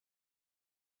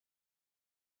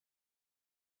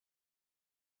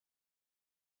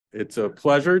It's a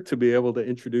pleasure to be able to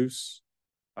introduce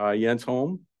Jens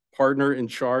Holm, partner in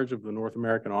charge of the North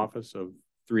American office of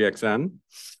 3XN,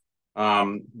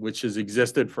 which has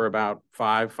existed for about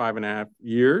 5.5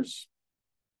 years.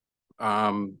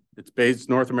 It's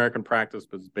North American practice,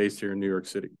 but it's based here in New York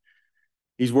City.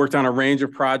 He's worked on a range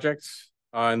of projects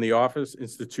in the office,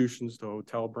 institutions to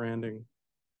hotel branding,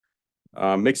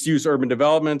 mixed-use urban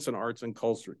developments, and arts and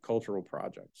cultural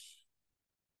projects.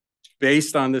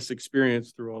 Based on this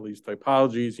experience through all these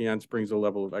typologies, Jens brings a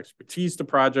level of expertise to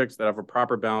projects that have a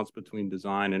proper balance between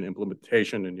design and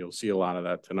implementation, and you'll see a lot of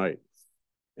that tonight.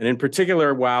 And in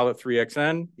particular, while at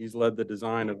 3XN, he's led the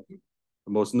design of the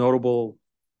most notable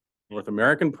North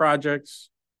American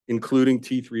projects, including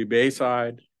T3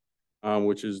 Bayside,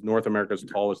 which is North America's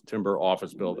tallest timber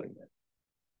office building.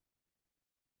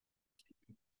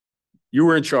 You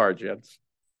were in charge, Jens.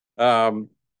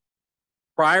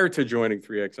 Prior to joining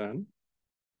 3XN,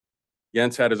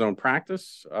 Jens had his own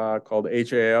practice called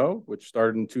HAO, which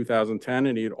started in 2010,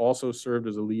 and he had also served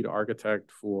as a lead architect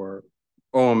for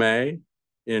OMA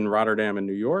in Rotterdam and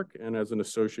New York, and as an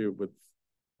associate with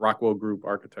Rockwell Group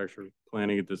Architecture,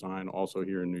 Planning and Design, also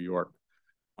here in New York.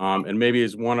 And maybe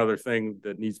as one other thing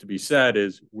that needs to be said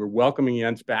is we're welcoming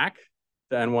Jens back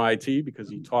to NYT because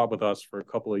he taught with us for a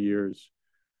couple of years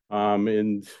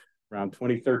in around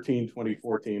 2013,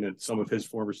 2014, and some of his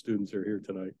former students are here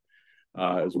tonight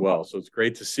as well. So it's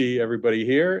great to see everybody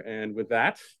here. And with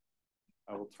that,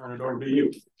 I will turn it over to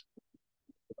you.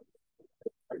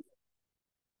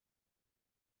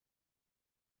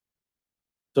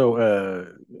 So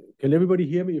can everybody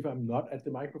hear me if I'm not at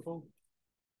the microphone?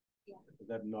 Yeah. Is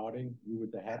that nodding? You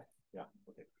with the hat? Yeah,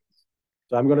 okay.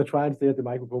 So I'm going to try and stay at the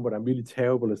microphone, but I'm really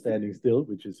terrible at standing still,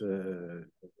 which is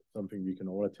something we can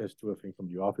all attest to, I think, from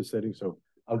the office setting. So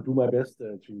I'll do my best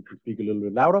to speak a little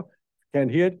bit louder.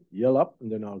 Can't hear it, yell up,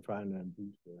 and then I'll try and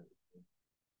boost.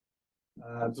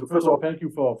 So first of all, thank you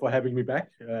for having me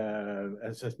back.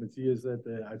 As Matthias said,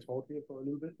 I taught here for a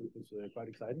little bit, which was quite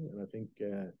exciting, and I think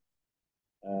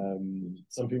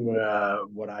something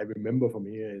what I remember from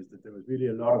here is that there was really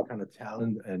a lot of kind of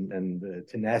talent and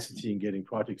tenacity in getting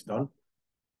projects done.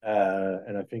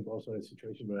 And I think also a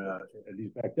situation where, at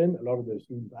least back then, a lot of the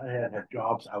students I had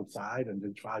jobs outside and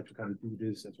then tried to kind of do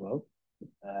this as well.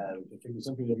 I think it's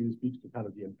something that really speaks to kind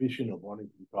of the ambition of wanting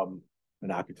to become an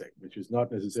architect, which is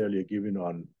not necessarily a given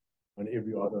on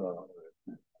every other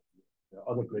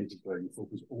grades where you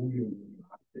focus only on being an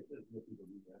architect. There's no people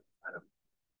who kind of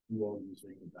do all these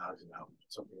things and balance it out.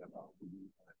 Something about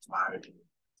inspiring.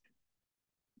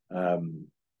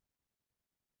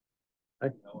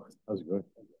 Hi, how's it going?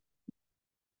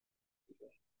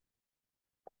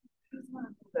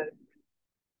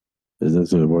 Is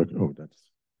this a work? Oh,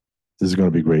 this is going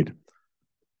to be great.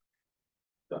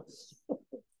 You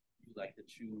like to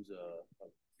choose a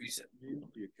preset view?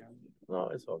 No,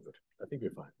 it's all good. I think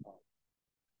we're fine.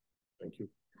 Thank you.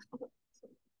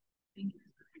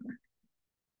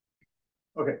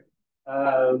 Okay.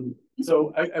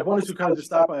 So I wanted to kind of just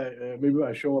start by maybe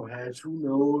by show of hands. Who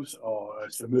knows or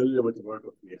is familiar with the work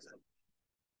of GXN?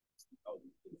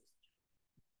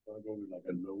 I'll go with like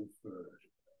a low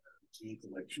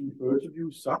like 2/3 of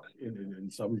you suck in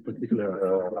some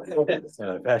particular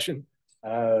fashion.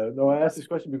 No, I asked this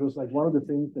question because like one of the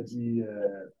things that we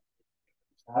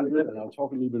started with, and I'll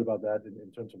talk a little bit about that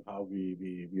in terms of how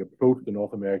we approach the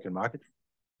North American market,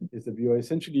 is that we are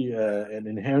essentially and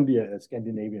inherently a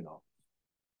Scandinavian office.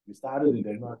 We started in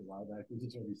Denmark a while back. This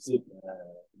is where we sit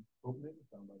in Copenhagen,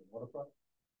 down by the waterfront.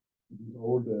 These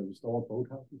old restored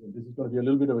boathouses, and this is going to be a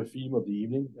little bit of a theme of the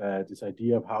evening. This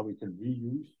idea of how we can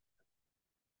reuse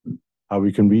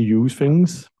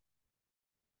things,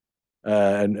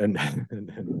 and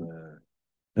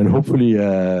hopefully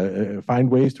find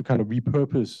ways to kind of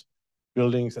repurpose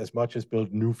buildings as much as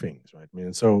build new things, right? I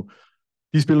mean, so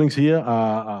these buildings here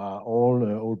are all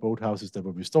old boathouses that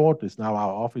were restored. It's now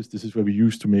our office. This is where we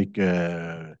used to make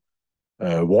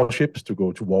warships to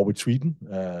go to war with Sweden.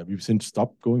 We've since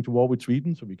stopped going to war with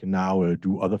Sweden, so we can now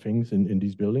do other things in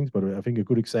these buildings. But I think a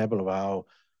good example of how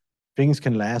things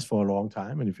can last for a long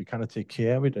time, and if we kind of take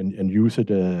care of it and use it,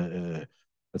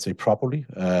 let's say, properly,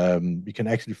 we can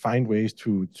actually find ways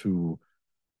to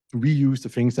reuse the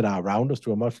things that are around us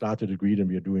to a much larger degree than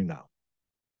we are doing now.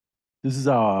 This is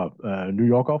our New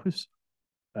York office.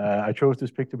 I chose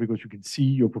this picture because you can see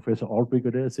your Professor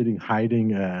Altbrigger there sitting,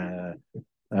 hiding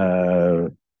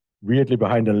weirdly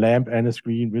behind a lamp and a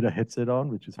screen with a headset on,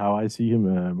 which is how I see him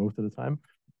most of the time.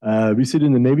 We sit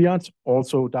in the Navy Yards,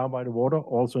 also down by the water,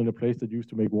 also in a place that used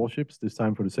to make warships, this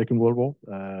time for the Second World War.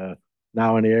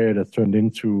 Now an area that's turned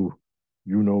into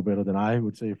you know better than I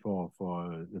would say, for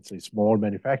let's say small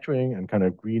manufacturing and kind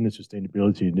of green and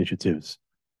sustainability initiatives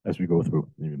as we go through.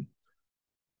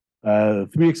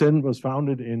 3XN was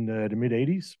founded in the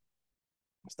mid-80s.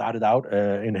 Started out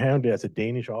inherently as a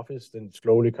Danish office, then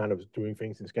slowly kind of doing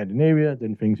things in Scandinavia,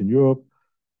 then things in Europe.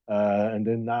 And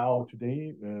then now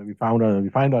today, we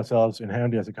find ourselves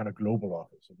inherently as a kind of global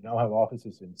office. So we now have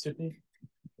offices in Sydney,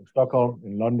 in Stockholm,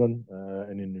 in London,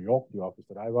 and in New York, the office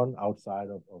that I run, outside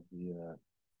of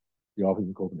the office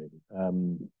in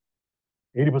Copenhagen.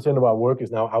 80% of our work is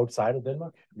now outside of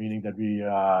Denmark, meaning that we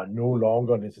are no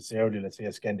longer necessarily, let's say,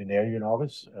 a Scandinavian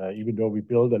office, even though we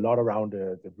build a lot around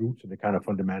the roots and the kind of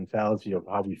fundamentality of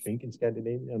how we think in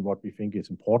Scandinavia and what we think is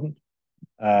important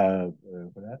for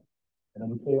that. And I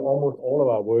would say almost all of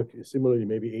our work is similarly,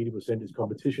 maybe 80% is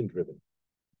competition driven,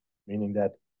 meaning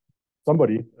that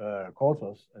somebody calls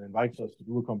us and invites us to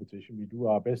do a competition. We do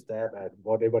our best stab at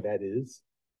whatever that is,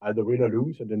 either win or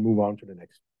lose, and then move on to the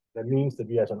next. That means that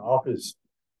we as an office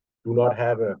do not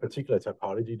have a particular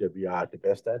typology that we are the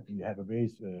best at. We have a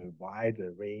very wide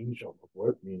range of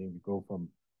work, meaning we go from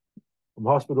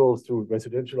hospitals to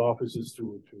residential offices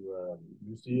to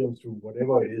museums to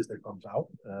whatever it is that comes out,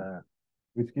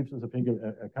 which gives us, I think,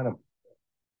 a kind of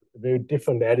a very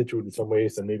different attitude in some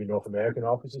ways than maybe North American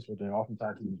offices, where they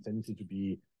oftentimes have a tendency to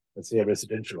be, let's say, a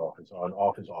residential office or an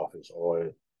office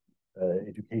or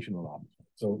educational office.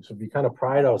 So we kind of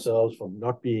pride ourselves from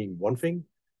not being one thing,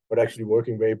 but actually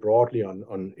working very broadly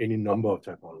on any number of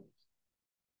typologies.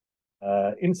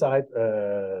 Inside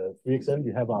 3XN,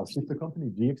 we have our sister company,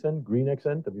 GXN, Green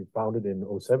XN, that we founded in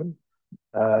 2007.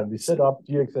 We set up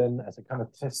GXN as a kind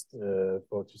of test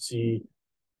to see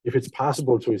if it's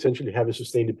possible to essentially have a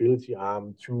sustainability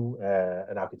arm to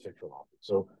an architectural office.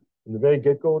 So from the very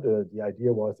get-go, the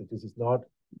idea was that this is not,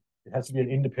 it has to be an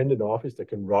independent office that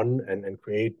can run and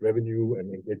create revenue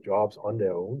and get jobs on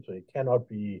their own. So it cannot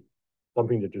be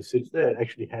something that just sits there. It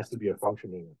actually has to be a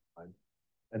functioning one.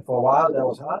 And for a while, that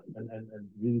was hard and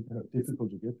really kind of difficult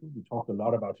to get through. We talked a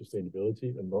lot about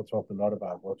sustainability and we talked a lot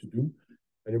about what to do.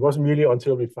 And it wasn't really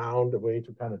until we found a way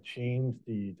to kind of change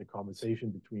the conversation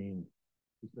between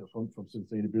from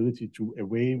sustainability to a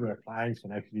way where clients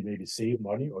can actually maybe save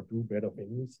money or do better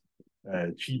things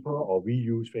cheaper, or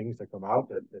reuse things that come out,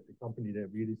 that the company there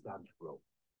really started to grow.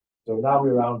 So now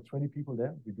we're around 20 people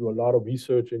there. We do a lot of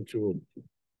research into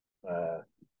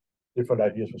different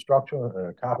ideas for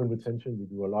structure, carbon retention. We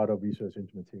do a lot of research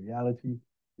into materiality.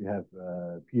 We have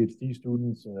PhD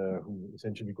students who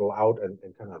essentially go out and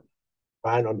kind of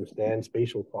try and understand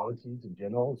spatial qualities in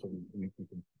general, so we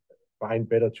can find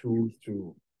better tools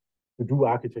to do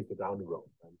architecture down the road.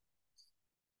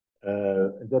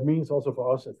 And that means also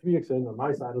for us at 3XN, on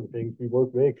my side of the thing, we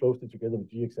work very closely together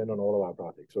with GXN on all of our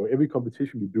projects. So every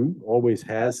competition we do always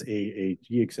has a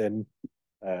GXN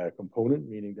component,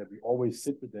 meaning that we always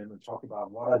sit with them and talk about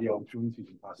what are the opportunities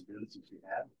and possibilities we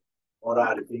have, what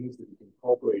are the things that we can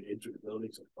incorporate into the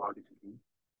buildings of the project we do,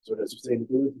 so that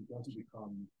sustainability doesn't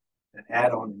become an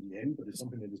add-on in the end, but it's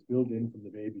something that is built in from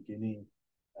the very beginning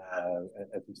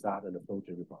as we start and approach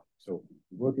every project. So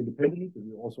we work independently, but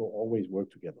we also always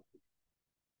work together.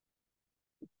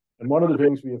 And one of the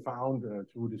things we have found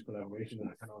through this collaboration and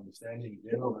kind of understanding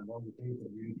in general, and one of the things that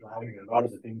really driving a lot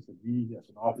of the things that we as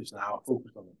an office now are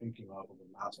focused on and thinking of over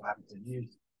the last 5 to 10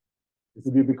 years, is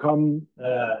that we've become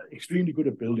extremely good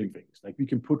at building things. Like we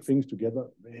can put things together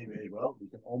very, very well. We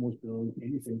can almost build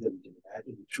anything that we can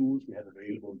imagine. The tools we have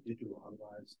available, digital,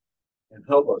 otherwise, and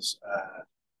help us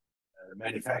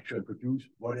manufacture and produce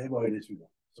whatever it is we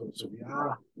want. So we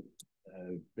are,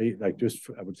 like just,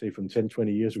 I would say from 10,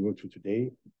 20 years ago to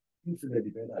today, infinitely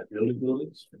better at building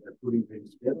buildings and at putting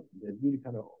things together. There's really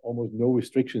kind of almost no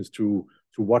restrictions to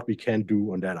what we can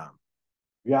do on that arm.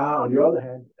 We are, on the other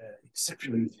hand,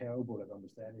 exceptionally terrible at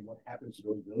understanding what happens to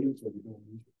those buildings when we don't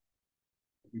use them.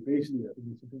 We basically, I think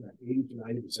it's something like 80 to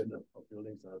 90% of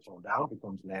buildings that are torn down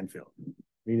becomes landfill,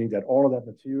 meaning that all of that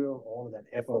material, all of that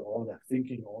effort, all of that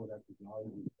thinking, all of that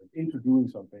technology into doing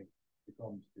something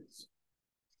becomes this.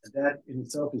 And that in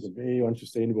itself is a very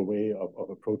unsustainable way of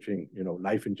approaching,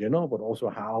 life in general, but also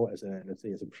how, as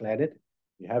a planet,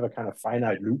 we have a kind of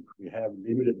finite loop. We have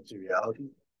limited materiality.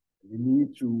 We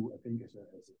need to, I think, as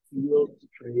a field, as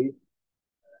a trade,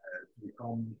 to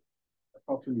become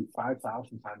approximately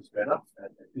 5,000 times better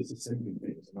at disassembling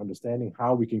things and understanding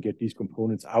how we can get these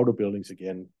components out of buildings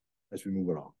again as we move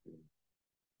along.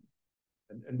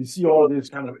 And we see all of this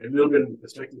kind of a little bit in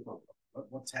perspective of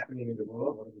what's happening in the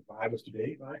world, what are the drivers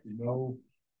today, right? We know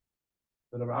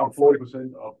that around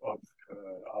 40% of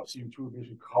our CO2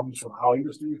 emission comes from our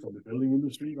industry, from the building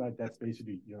industry, right? That's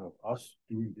basically, us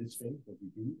doing this thing that we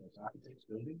do as architects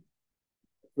building.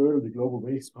 third of the global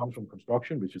waste comes from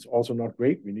construction, which is also not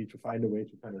great. We need to find a way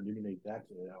to kind of eliminate that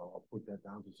or put that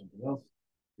down to something else.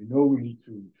 We know we need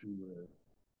to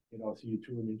get our CO2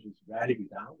 emissions radically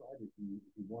down, right? If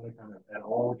we want to kind of at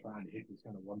all try and hit this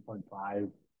kind of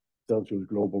 1.5 Celsius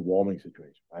global warming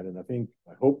situation, right? And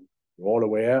I hope you're all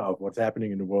aware of what's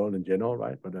happening in the world in general,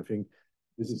 right? But I think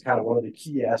this is kind of one of the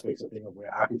key aspects, I think, of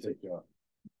where architecture,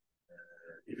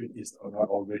 if it is not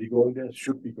already going there,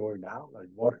 should be going now. Like,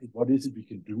 what is it we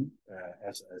can do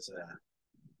as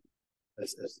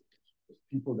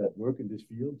people that work in this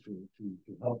field to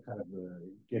help kind of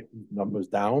get these numbers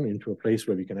down into a place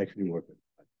where we can actually work with.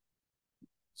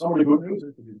 Some of the good news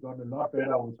is that we've gotten a lot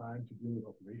better over time to deal with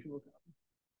operational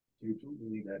CO2,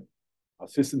 meaning that our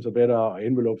systems are better, our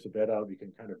envelopes are better, we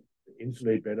can kind of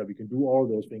insulate better, we can do all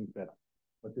those things better.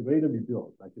 But the way that we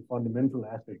build, like the fundamental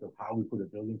aspect of how we put a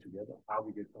building together, how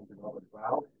we get something off the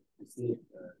ground, is still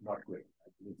not great.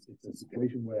 It's a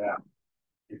situation where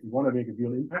if you want to make a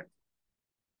real impact,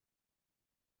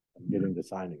 I'm getting the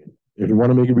sign again. If you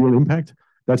want to make a real impact,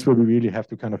 that's where we really have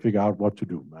to kind of figure out what to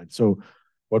do, right? So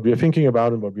what we are thinking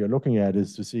about and what we are looking at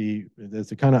is to see there's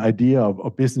the kind of idea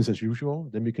of business as usual.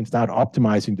 Then we can start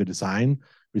optimizing the design,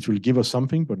 which will give us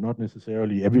something, but not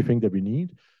necessarily everything that we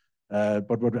need.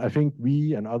 But what I think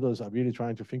we and others are really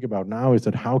trying to think about now is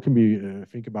that how can we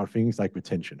think about things like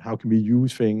retention? How can we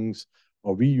use things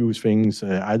or reuse things,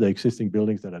 either existing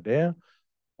buildings that are there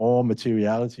or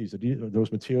materialities,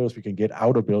 those materials we can get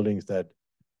out of buildings that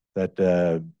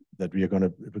we are going to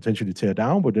potentially tear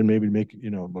down, but then maybe make,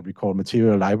 what we call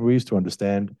material libraries to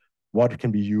understand what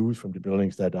can be used from the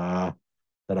buildings that are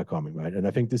coming, right? And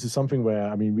I think this is something where,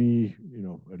 I mean, we,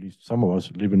 at least some of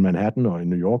us live in Manhattan or in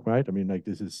New York, right? I mean, like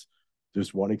this is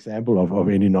just one example of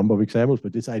any number of examples,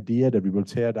 but this idea that we will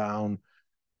tear down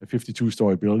a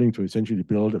 52-story building to essentially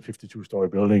build a 52-story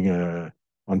building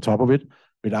on top of it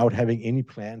without having any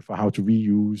plan for how to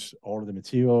reuse all of the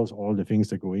materials, all the things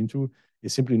that go into,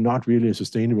 is simply not really a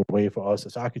sustainable way for us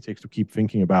as architects to keep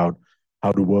thinking about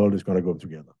how the world is going to go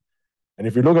together. And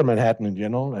if you look at Manhattan in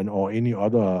general or any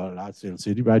other large-scale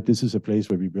city, right, this is a place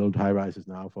where we build high-rises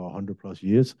now for 100+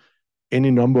 years.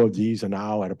 Any number of these are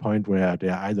now at a point where they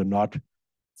are either not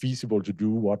feasible to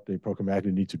do what they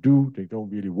programmatically need to do, they don't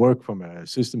really work from a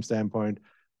system standpoint,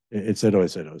 et cetera, et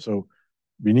cetera. So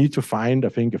we need to find, I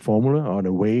think, a formula or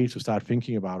a way to start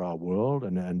thinking about our world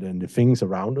and the things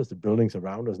around us, the buildings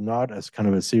around us, not as kind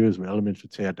of a series of elements to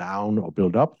tear down or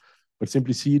build up, but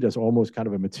simply see it as almost kind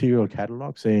of a material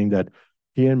catalog saying that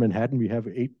here in Manhattan, we have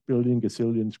 8 billion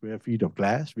gazillion square feet of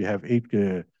glass. We have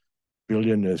 8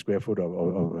 billion square foot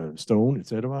of stone, et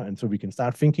cetera. And so we can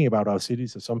start thinking about our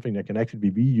cities as something that can actually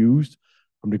be reused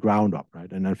from the ground up,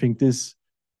 right? And I think this,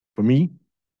 for me,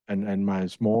 and my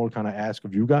small kind of ask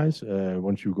of you guys,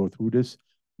 once you go through this,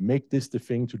 make this the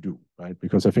thing to do, right?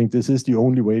 Because I think this is the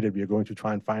only way that we are going to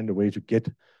try and find a way to get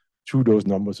to those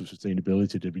numbers of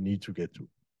sustainability that we need to get to.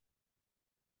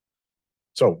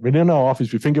 So within our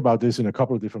office, we think about this in a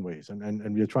couple of different ways,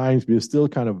 and we are still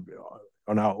kind of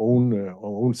on our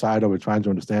own side of it, trying to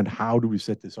understand how do we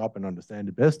set this up and understand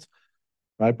it best,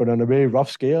 right? But on a very rough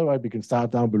scale, right, we can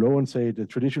start down below and say the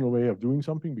traditional way of doing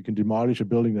something, we can demolish a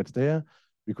building that's there.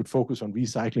 We could focus on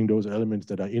recycling those elements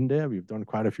that are in there. We've done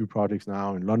quite a few projects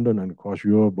now in London and across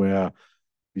Europe where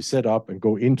we set up and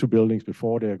go into buildings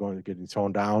before they're going to get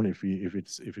torn down. If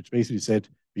it's basically said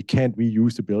we can't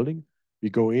reuse the building, we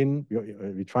go in,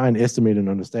 we try and estimate and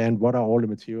understand what are all the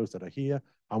materials that are here,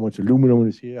 how much aluminum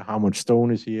is here, how much stone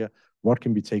is here, what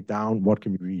can we take down, what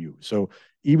can we reuse. So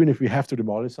even if we have to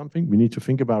demolish something, we need to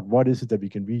think about what is it that we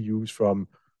can reuse from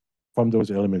those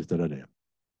elements that are there.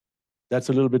 That's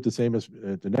a little bit the same as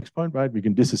the next point, right? We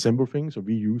can disassemble things or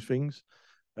reuse things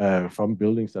from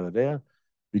buildings that are there.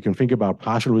 We can think about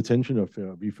partial retention of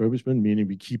refurbishment, meaning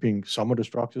we're keeping some of the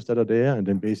structures that are there and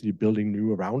then basically building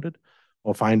new around it,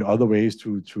 or find other ways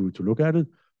to look at it.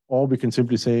 Or we can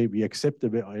simply say we accept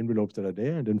the envelopes that are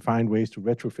there and then find ways to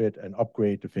retrofit and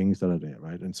upgrade the things that are there,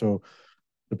 right? And so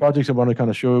the projects I want to kind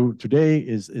of show today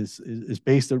is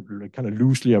based kind of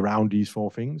loosely around these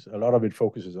 4 things. A lot of it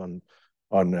focuses on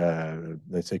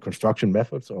let's say construction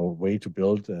methods or way to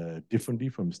build differently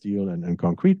from steel and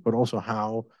concrete, but also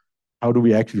how do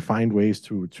we actually find ways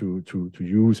to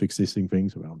use existing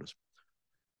things around us.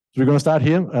 So we're going to start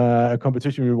here. A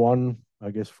competition we won, I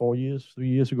guess, 3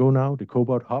 years ago now, the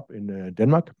Cobot Hub in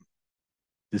Denmark.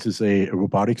 This is a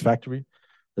robotics factory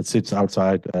that sits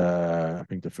outside, I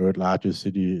think, the 3rd largest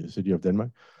city of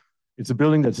Denmark. It's a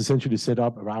building that's essentially set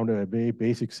up around a very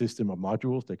basic system of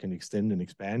modules that can extend and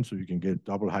expand. So you can get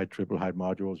double height, triple height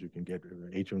modules, you can get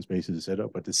atrium spaces, etc.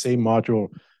 But the same module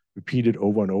repeated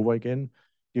over and over again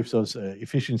gives us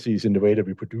efficiencies in the way that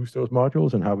we produce those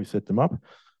modules and how we set them up,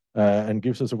 and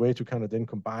gives us a way to kind of then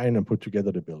combine and put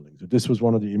together the building. So this was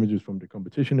one of the images from the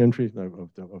competition entry of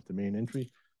the main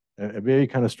entry. A very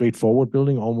kind of straightforward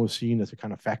building, almost seen as a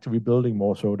kind of factory building,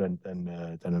 more so than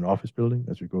an office building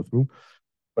as we go through.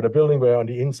 But a building where on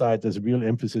the inside there's a real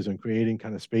emphasis on creating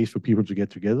kind of space for people to get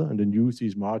together and then use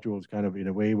these modules kind of in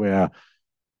a way where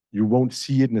you won't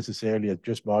see it necessarily as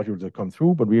just modules that come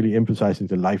through, but really emphasizing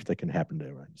the life that can happen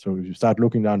there, right? So if you start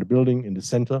looking down the building, in the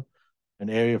center, an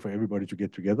area for everybody to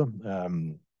get together.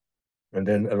 And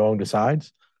then along the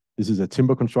sides, this is a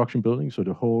timber construction building, so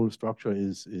the whole structure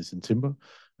is in timber.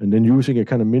 And then using a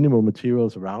kind of minimal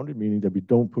materials around it, meaning that we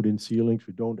don't put in ceilings,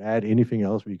 we don't add anything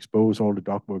else, we expose all the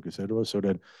ductwork, etc., so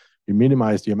that we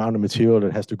minimize the amount of material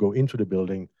that has to go into the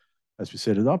building as we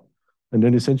set it up. And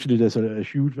then essentially there's a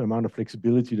huge amount of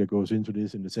flexibility that goes into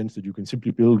this in the sense that you can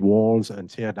simply build walls and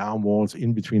tear down walls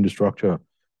in between the structure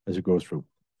as it goes through.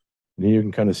 And here you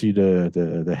can kind of see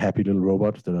the happy little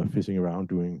robots that are fizzing around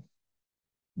doing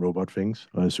robot things,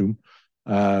 I assume.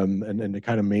 And the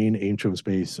kind of main atrium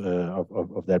space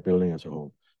of that building as a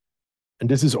whole. And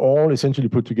this is all essentially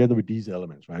put together with these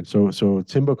elements, right? So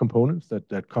timber components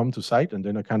that come to site and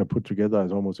then are kind of put together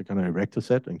as almost a kind of erector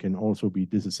set and can also be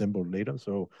disassembled later.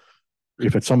 So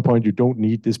if at some point you don't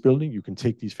need this building, you can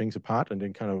take these things apart and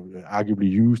then kind of arguably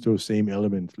use those same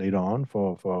elements later on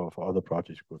for other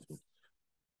projects you go through.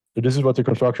 So this is what the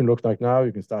construction looks like now.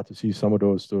 You can start to see some of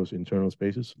those internal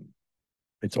spaces.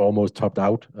 It's almost topped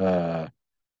out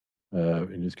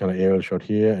in this kind of aerial shot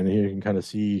here. And here you can kind of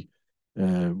see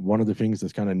one of the things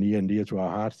that's kind of near and dear to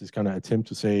our hearts, this kind of attempt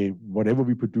to say whatever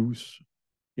we produce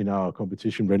in our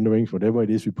competition renderings, whatever it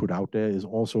is we put out there is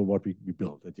also what we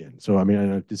build at the end. So, I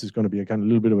mean, this is going to be a kind of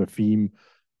little bit of a theme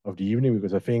of the evening,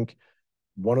 because I think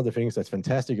one of the things that's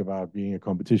fantastic about being a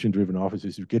competition-driven office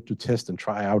is you get to test and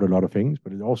try out a lot of things,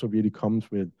 but it also really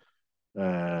comes with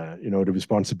the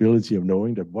responsibility of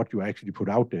knowing that what you actually put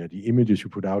out there, the images you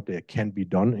put out there can be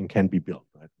done and can be built,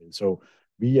 right? And so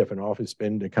we as an office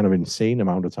spend a kind of insane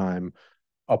amount of time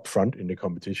up front in the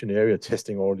competition area,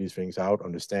 testing all these things out,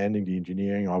 understanding the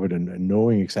engineering of it, and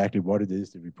knowing exactly what it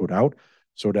is that we put out,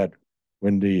 so that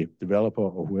when the developer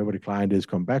or whoever the client is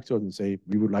come back to us and say,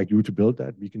 we would like you to build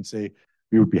that, we can say,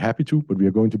 we would be happy to, but we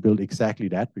are going to build exactly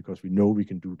that because we know we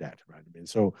can do that, right? I mean,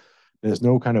 so there's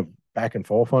no kind of back and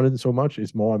forth on it so much.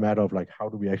 It's more a matter of like, how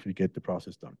do we actually get the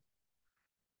process done?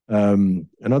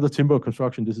 Another timber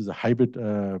construction, this is a hybrid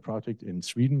project in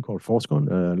Sweden called Forskon,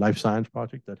 a life science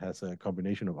project that has a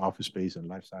combination of office space and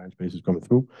life science spaces coming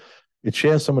through. It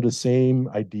shares some of the same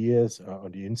ideas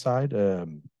on the inside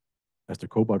as the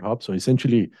Cobalt Hub. So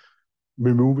essentially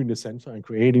removing the sensor and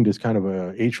creating this kind of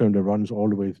a atrium that runs all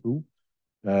the way through,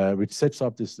 which sets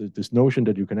up this notion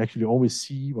that you can actually always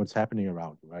see what's happening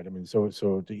around you, right? I mean, so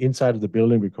the inside of the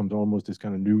building becomes almost this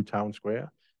kind of new town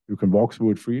square. You can walk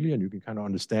through it freely and you can kind of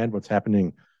understand what's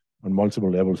happening on multiple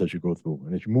levels as you go through.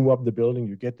 And as you move up the building,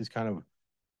 you get this kind of,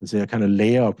 let's say, a kind of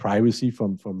layer of privacy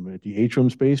from the atrium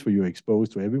space where you're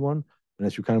exposed to everyone. And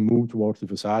as you kind of move towards the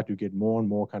facade, you get more and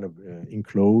more kind of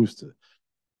enclosed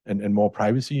and more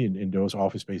privacy in those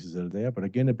office spaces that are there. But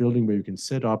again, a building where you can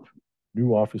set up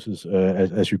new offices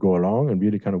as you go along and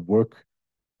really kind of work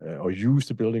or use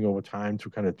the building over time to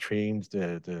kind of change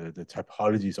the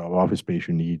typologies of office space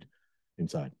you need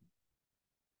inside.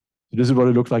 So this is what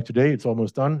it looks like today. It's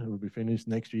almost done. It will be finished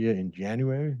next year in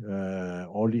January.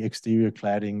 All the exterior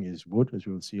cladding is wood, as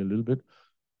you will see a little bit.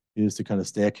 Here's the kind of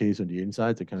staircase on the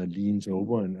inside that kind of leans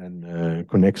over and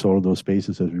connects all of those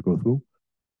spaces as we go through.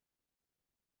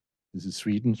 This is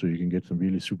Sweden, so you can get some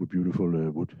really super beautiful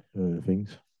wood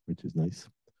things, which is nice.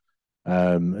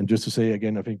 And just to say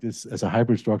again, I think this as a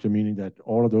hybrid structure, meaning that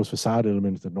all of those facade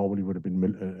elements that normally would have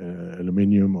been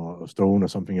aluminum or stone or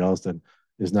something else, that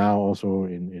is now also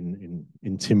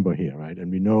in timber here, right?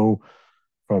 And we know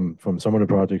from some of the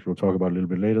projects we'll talk about a little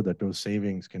bit later that those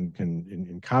savings can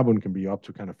in carbon can be up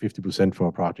to kind of 50% for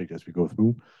a project as we go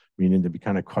through, meaning that we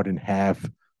kind of cut in half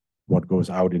what goes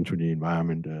out into the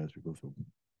environment as we go through.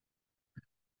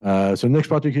 So the next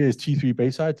project here is T3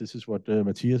 Bayside. This is what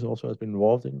Matthias also has been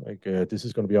involved in. Like this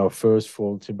is going to be our first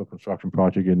full timber construction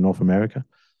project in North America.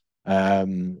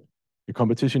 The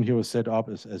competition here was set up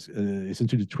as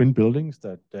essentially twin buildings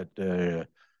that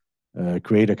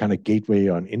create a kind of gateway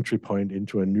or an entry point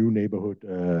into a new neighborhood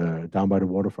down by the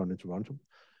waterfront in Toronto.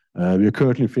 We are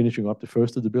currently finishing up the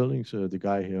first of the buildings, the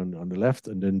guy here on the left,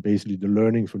 and then basically the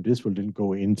learnings from this will then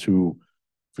go into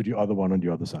for the other one on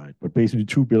the other side. But basically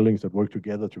two buildings that work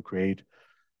together to create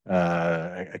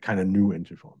a kind of new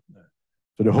entry form.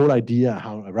 So the whole idea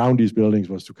around these buildings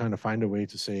was to kind of find a way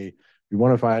to say, we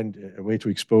want to find a way to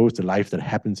expose the life that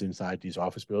happens inside these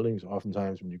office buildings.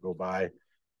 Oftentimes when you go by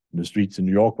in the streets in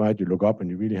New York, right, you look up and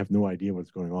you really have no idea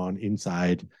what's going on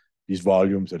inside these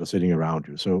volumes that are sitting around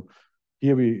you. So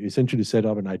here we essentially set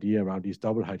up an idea around these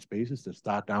double height spaces that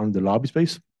start down in the lobby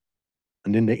space,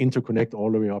 and then they interconnect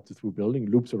all the way up to through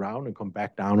building, loops around and come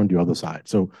back down on the other side.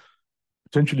 So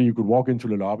potentially you could walk into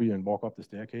the lobby and walk up the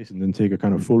staircase and then take a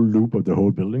kind of full loop of the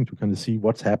whole building to kind of see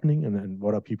what's happening and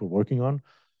what are people working on,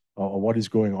 or what is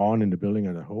going on in the building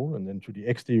as a whole. And then to the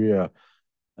exterior,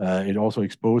 it also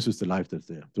exposes the life that's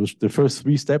there. The first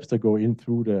 3 steps that go in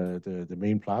through the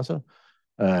main plaza,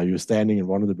 you're standing in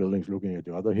one of the buildings looking at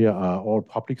the other here, are all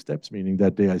public steps, meaning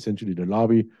that they are essentially the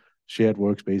lobby, shared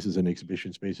workspaces and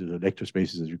exhibition spaces, or lecture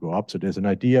spaces as you go up. So there's an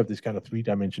idea of this kind of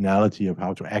 3-dimensionality of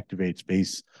how to activate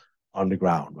space on the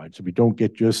ground, right? So we don't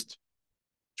get just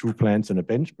 2 plants and a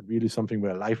bench, but really something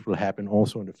where life will happen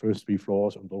also on the first 3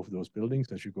 floors on both of those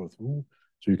buildings as you go through.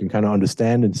 So you can kind of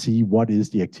understand and see what is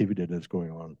the activity that's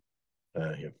going on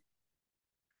here.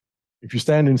 If you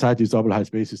stand inside these double height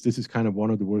spaces, this is kind of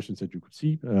one of the versions that you could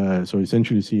see. So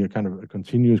essentially see a kind of a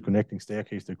continuous connecting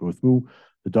staircase that goes through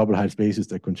the double height spaces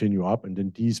that continue up. And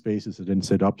then these spaces are then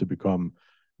set up to become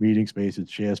meeting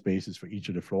spaces, share spaces for each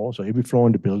of the floors. So every floor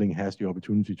in the building has the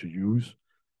opportunity to use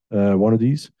one of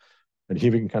these. And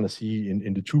here we can kind of see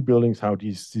in the 2 buildings how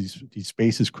these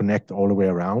spaces connect all the way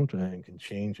around and can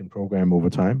change and program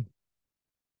over time.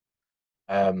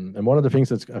 And one of the things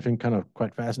that's, I think, kind of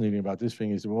quite fascinating about this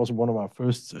thing is it was also one of our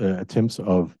first attempts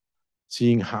of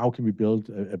seeing how can we build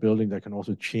a building that can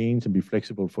also change and be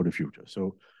flexible for the future.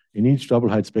 So in each double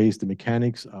height space, the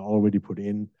mechanics are already put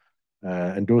in,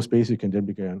 and those spaces can then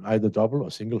become either double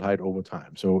or single height over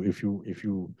time. So if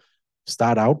you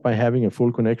start out by having a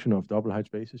full connection of double height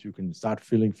spaces, you can start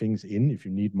filling things in if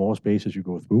you need more space as you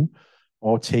go through,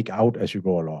 or take out as you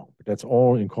go along. But that's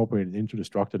all incorporated into the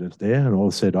structure that's there and all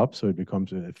set up, so it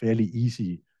becomes a fairly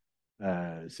easy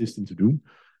system to do.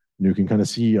 And you can kind of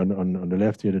see on the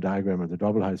left here the diagram of the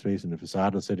double height space and the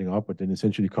facade are setting up, but then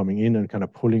essentially coming in and kind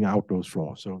of pulling out those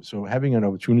floors. So having an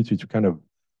opportunity to kind of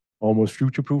almost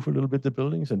future-proof a little bit the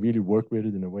buildings and really work with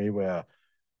it in a way where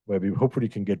we hopefully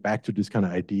can get back to this kind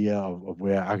of idea of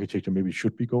where architecture maybe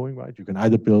should be going, right? You can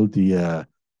either build the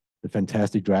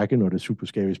fantastic dragon or the super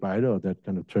scary spider or that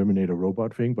kind of Terminator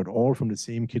robot thing, but all from the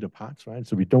same kit of parts, right?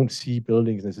 So we don't see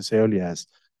buildings necessarily as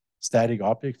static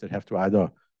objects that have to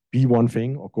either be one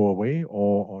thing or go away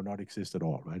or not exist at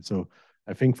all, right? So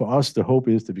I think for us, the hope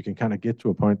is that we can kind of get to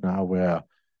a point now where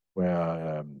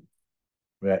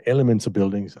elements of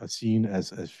buildings are seen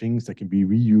as things that can be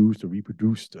reused or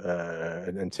reproduced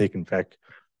and taken back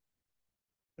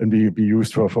and be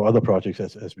used for other projects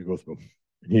as we go through.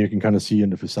 And here you can kind of see in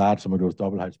the facade some of those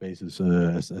double height spaces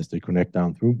as they connect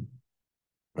down through.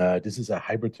 This is a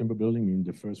hybrid timber building, meaning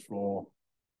the first 2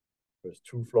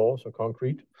 floors are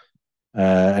concrete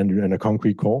and a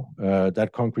concrete core. That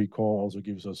concrete core also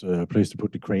gives us a place to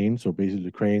put the crane. So basically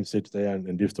the crane sits there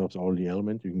and lifts up all the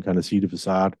elements. You can kind of see the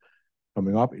facade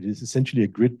coming up. It is essentially a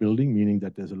grid building, meaning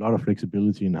that there's a lot of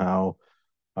flexibility in how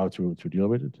to deal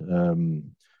with it.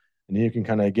 And here you can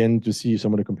kind of, again, just see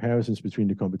some of the comparisons between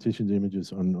the competition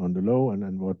images on the low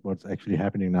and what's actually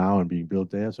happening now and being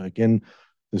built there. So again,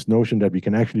 this notion that we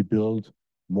can actually build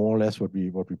more or less what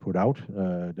we put out.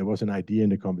 There was an idea in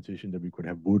the competition that we could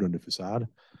have wood on the facade.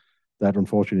 That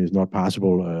unfortunately is not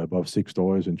possible above 6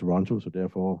 stories in Toronto, so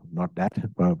therefore not that.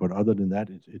 But other than that,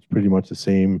 it's pretty much the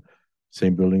same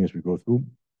building as we go through.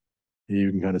 Here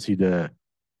you can kind of see the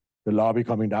lobby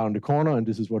coming down the corner, and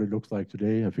this is what it looks like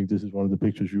today. I think this is one of the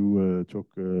pictures you took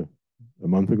a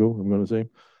month ago, I'm going to say.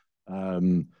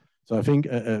 So I think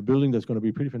a building that's going to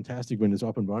be pretty fantastic when it's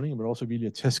up and running, but also really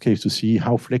a test case to see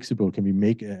how flexible can we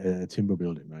make a timber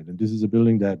building, right? And this is a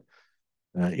building that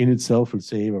in itself will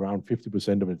save around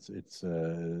 50% of its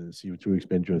CO2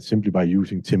 expenditure simply by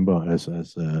using timber as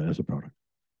a product.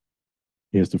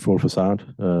 Here's the full facade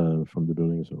from the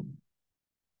building as well.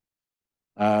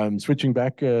 Switching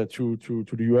back to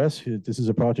the US, this is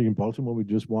a project in Baltimore we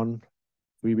just won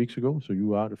 3 weeks ago, so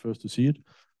you are the first to see it.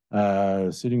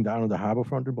 Sitting down on the harbor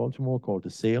front in Baltimore called The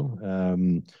Sail.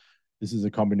 This is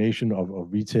a combination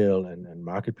of retail and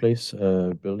marketplace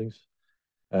buildings.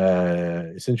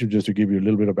 Essentially, just to give you a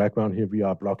little bit of background here, we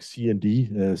are block C and D,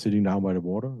 sitting down by the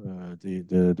water.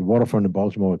 The waterfront in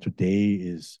Baltimore today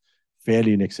is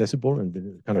fairly inaccessible and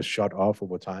been kind of shut off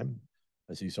over time.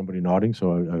 I see somebody nodding,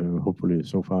 so hopefully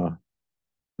so far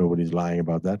nobody's lying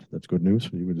about that. That's good news.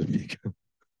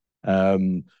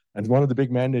 And one of the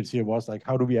big mandates here was like,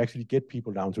 how do we actually get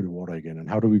people down to the water again? And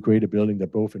how do we create a building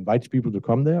that both invites people to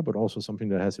come there, but also something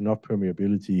that has enough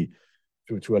permeability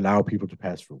to allow people to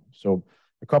pass through. So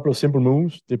a couple of simple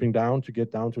moves, dipping down to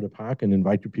get down to the park and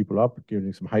invite you people up,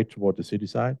 giving some height toward the city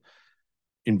side,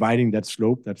 inviting that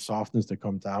slope, that softness that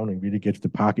comes down and really gets the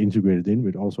park integrated in,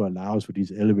 which also allows for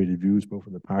these elevated views, both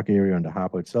from the park area and the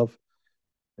harbor itself.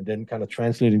 And then kind of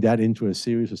translating that into a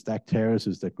series of stacked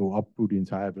terraces that go up through the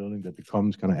entire building that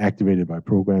becomes kind of activated by a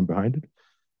program behind it.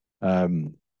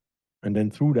 And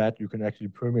then through that, you can actually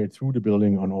permeate through the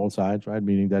building on all sides, right?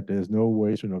 Meaning that there's no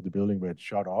version of the building where it's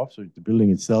shut off. So the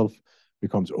building itself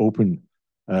becomes open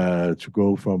to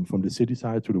go from the city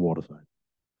side to the water side.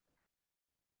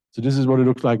 So this is what it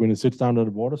looks like when it sits down to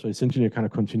the water. So essentially a kind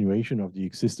of continuation of the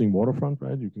existing waterfront,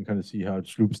 right? You can kind of see how it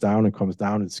slopes down and comes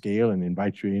down at scale and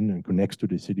invites you in and connects to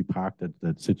the city park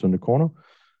that sits on the corner.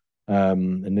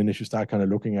 And then as you start kind of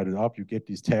looking at it up, you get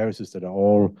these terraces that are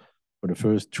all, for the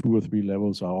first 2 or 3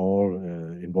 levels, are all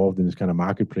involved in this kind of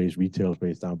marketplace retail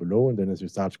space down below. And then as you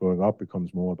start going up, it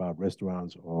becomes more about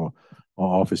restaurants or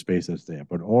office space that's there.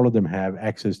 But all of them have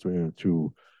access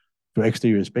to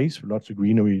exterior space, lots of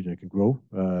greenery that can grow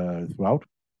throughout.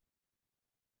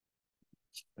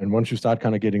 And once you start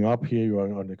kind of getting up here, you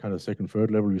are on the kind of second,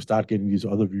 third level, you start getting these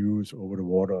other views over the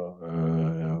water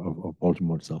of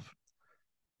Baltimore itself.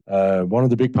 One of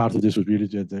the big parts of this was really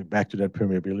back to that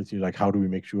permeability, like how do we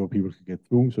make sure people can get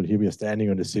through? So here we are standing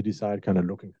on the city side, kind of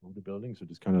looking through the building. So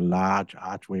this kind of large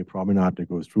archway promenade that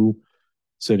goes through,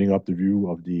 setting up the view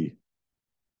of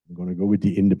I'm going to go with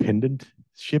the independent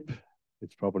ship.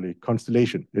 It's probably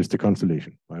Constellation. It's the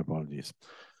Constellation. My apologies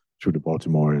to the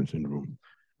Baltimoreans in the room.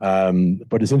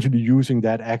 But essentially using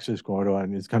that access corridor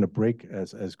and it's kind of break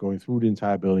as going through the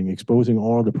entire building, exposing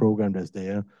all the program that's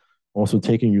there, also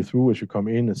taking you through as you come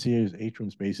in a series of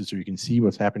atrium spaces so you can see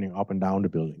what's happening up and down the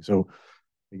building. So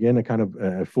again, a kind of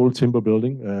a full timber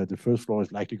building. The first floor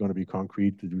is likely going to be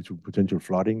concrete due to potential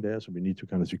flooding there. So we need to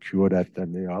kind of secure that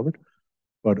layer of it.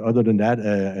 But other than that,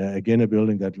 again, a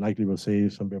building that likely will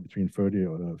save somewhere between 30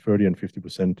 and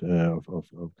 50%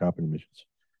 of carbon emissions.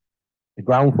 The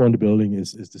ground floor in the building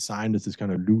is designed as this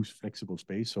kind of loose, flexible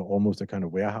space, so almost a kind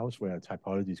of warehouse where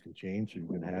typologies can change. So you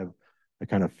can have a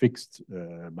kind of fixed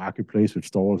marketplace with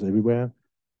stalls everywhere.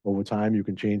 Over time, you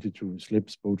can change it to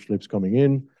slips, boat slips coming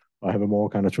in, or have a more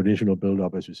kind of traditional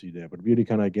build-up as you see there. But really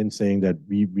kind of, again, saying that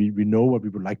we know what we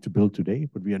would like to build today,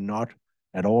 but we are not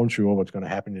at all sure what's going to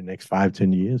happen in the next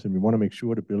 5-10 years. And we want to make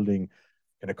sure the building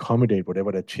can accommodate whatever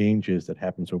that change is that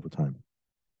happens over time.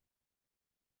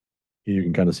 Here you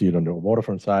can kind of see it on the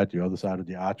waterfront side, the other side of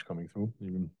the arch coming through.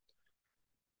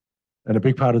 And a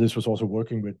big part of this was also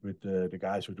working with the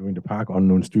guys who are doing the Park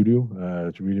Unknown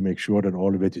Studio to really make sure that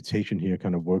all the vegetation here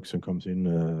kind of works and comes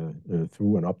in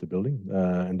through and up the building.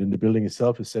 And then the building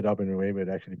itself is set up in a way where it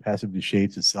actually passively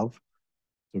shades itself.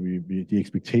 So the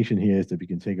expectation here is that we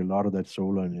can take a lot of that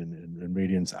solar and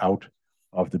radiance out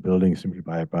of the building simply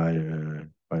by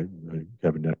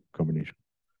having that combination.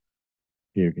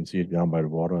 Here you can see it down by the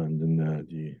water, and then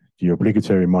the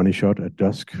obligatory money shot at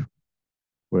dusk,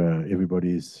 where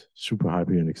everybody is super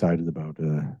happy and excited about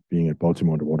being at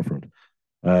Baltimore on the waterfront.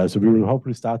 So we will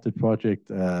hopefully start the project,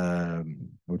 I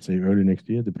would say early next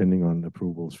year, depending on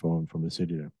approvals from the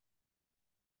city there.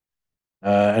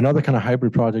 Another kind of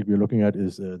hybrid project we're looking at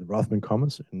is the Rothman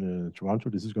Commons in Toronto.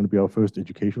 This is going to be our first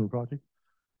educational project.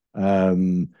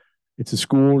 It's a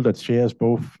school that shares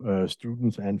both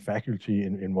students and faculty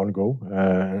in one go.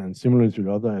 And similar to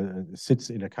the other, it sits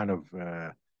in a kind of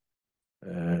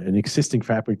an existing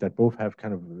fabric that both have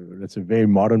kind of, let's say, very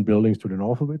modern buildings to the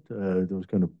north of it. Those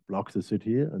kind of blocks that sit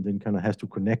here, and then kind of has to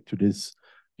connect to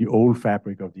the old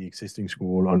fabric of the existing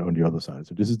school on the other side.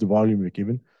 So this is the volume we're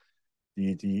given.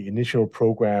 The initial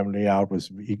program layout was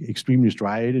extremely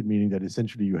striated, meaning that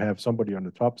essentially you have somebody on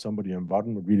the top, somebody on the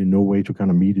bottom, with really no way to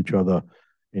kind of meet each other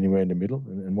anywhere in the middle.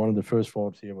 And one of the first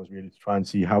thoughts here was really to try and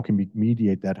see how can we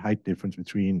mediate that height difference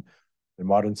between the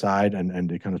modern side and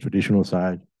the kind of traditional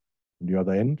side on the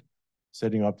other end,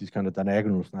 setting up these kind of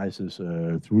diagonal slices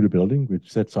through the building,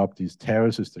 which sets up these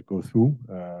terraces that go through,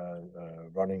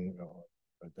 running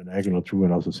diagonal through,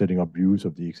 and also setting up views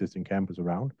of the existing campus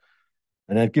around.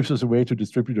 And that gives us a way to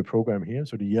distribute the program here.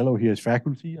 So the yellow here is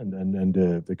faculty, and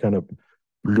the kind of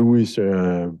bluish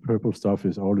purple stuff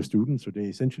is all the students. So they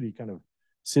essentially kind of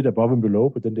sit above and below,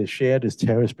 but then they share this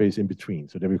terrace space in between.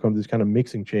 So they become this kind of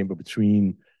mixing chamber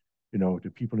between,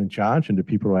 the people in charge and the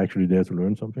people who are actually there to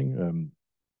learn something. And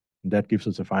that gives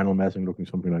us a final massing looking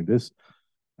something like this.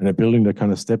 And a building that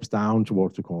kind of steps down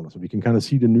towards the corner. So we can kind of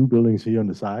see the new buildings here on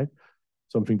the side,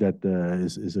 something that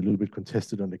is a little bit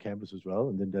contested on the campus as well.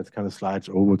 And then that kind of slides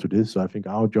over to this. So I think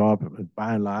our job,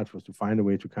 by and large, was to find a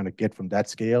way to kind of get from that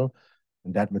scale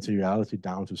and that materiality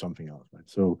down to something else, right?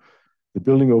 So The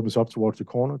building opens up towards the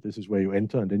corner. This is where you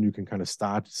enter, and then you can kind of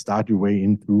start your way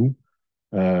in through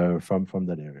from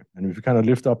that area. And if you kind of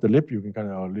lift up the lip, you can kind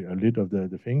of a lid of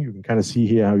the thing, you can kind of see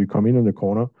here how you come in on the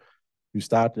corner. You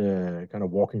start kind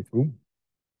of walking through.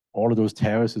 All of those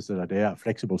terraces that are there are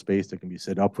flexible space that can be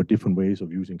set up for different ways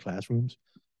of using classrooms.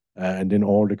 And then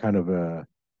all the kind of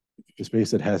the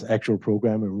space that has actual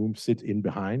programming rooms sit in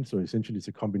behind. So essentially it's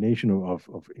a combination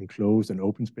of enclosed and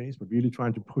open space, but really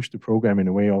trying to push the program in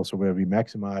a way also where we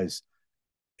maximize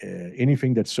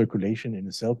anything that circulation in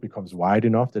itself becomes wide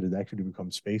enough that it actually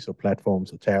becomes space or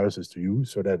platforms or terraces to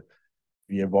use, so that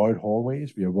we avoid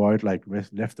hallways, we avoid like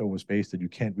leftover space that you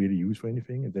can't really use for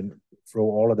anything, and then throw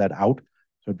all of that out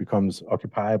so it becomes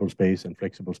occupiable space and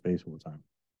flexible space all the time.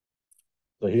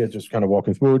 So here, just kind of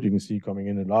walking through it, you can see coming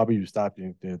in the lobby, you start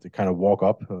to kind of walk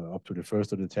up to the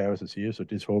first of the terraces here. So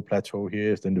this whole plateau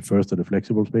here is then the first of the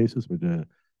flexible spaces with the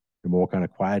more kind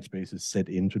of quiet spaces set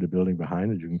into the building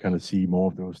behind it. You can kind of see more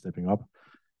of those stepping up.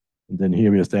 And then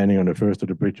here we are standing on the first of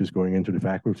the bridges going into the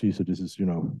faculty. So this is, you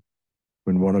know,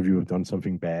 when one of you have done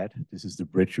something bad, this is the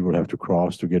bridge you will have to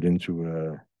cross to get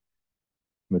into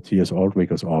Matthias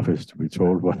Altwicker's office to be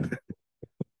told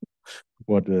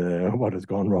what has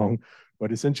gone wrong.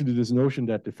 But essentially, this notion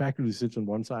that the faculty sits on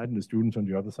one side and the students on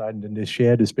the other side, and then they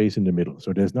share the space in the middle.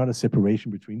 So there's not a separation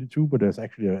between the two, but there's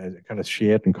actually a kind of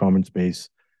shared and common space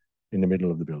in the middle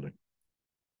of the building.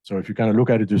 So if you kind of look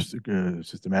at it just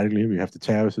systematically, we have the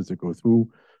terraces that go through,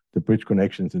 the bridge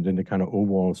connections, and then the kind of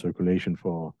overall circulation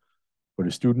for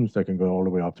the students that can go all the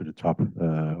way up to the top of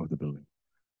the building.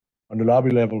 On the lobby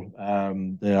level,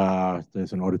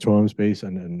 there's an auditorium space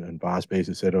and bar space,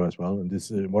 etc. as well. And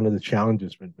this one of the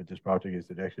challenges with this project is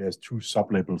that it actually has two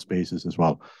sub-level spaces as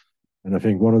well. And I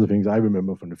think one of the things I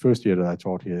remember from the first year that I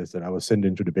taught here is that I was sent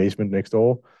into the basement next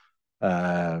door,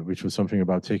 which was something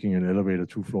about taking an elevator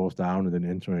 2 floors down and then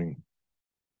entering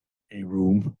a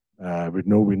room with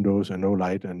no windows and no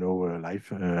light and no life.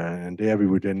 And there we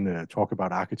would then talk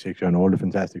about architecture and all the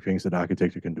fantastic things that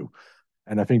architecture can do.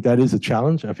 And I think that is a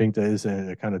challenge. I think there is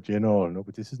a kind of general, no,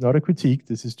 but this is not a critique.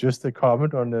 This is just a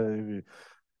comment on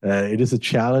it is a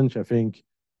challenge, I think,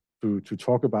 to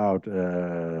talk about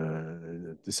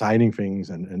designing things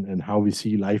and how we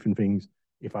see life in things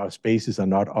if our spaces are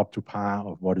not up to par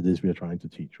of what it is we are trying to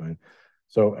teach, right?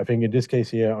 So I think in this case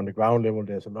here on the ground level,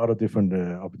 there's a lot of different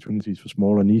opportunities for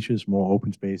smaller niches, more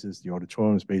open spaces. The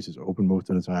auditorium space is open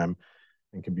most of the time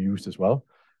and can be used as well.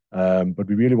 But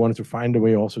we really wanted to find a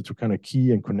way also to kind of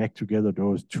key and connect together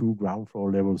those two ground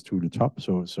floor levels to the top.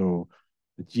 So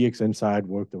the GXN side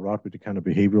worked a lot with the kind of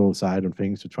behavioral side of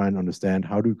things to try and understand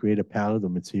how to create a palette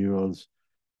of materials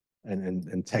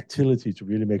and tactility to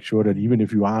really make sure that even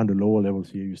if you are on the lower levels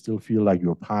here, you still feel like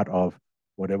you're part of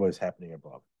whatever is happening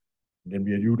above. And then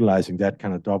we are utilizing that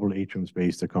kind of double atrium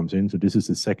space that comes in. So this is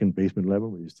the second basement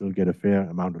level where you still get a fair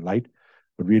amount of light,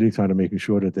 but really trying to making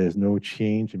sure that there's no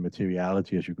change in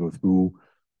materiality as you go through,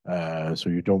 so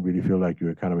you don't really feel like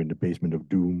you're kind of in the basement of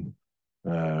doom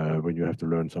when you have to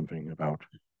learn something about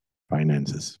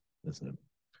finances.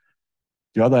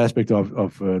 The other aspect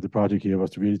of the project here was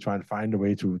to really try and find a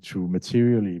way to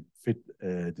materially fit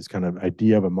this kind of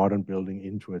idea of a modern building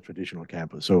into a traditional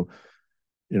campus. So,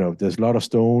 you know, there's a lot of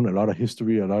stone, a lot of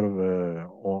history, a lot of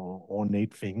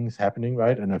ornate things happening,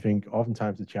 right? And I think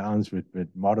oftentimes the challenge with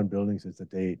modern buildings is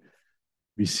that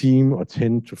we seem or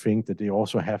tend to think that they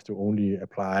also have to only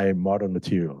apply modern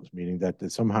materials, meaning that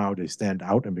somehow they stand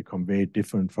out and become very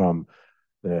different from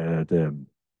the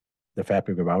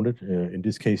fabric around it. In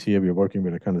this case here, we're working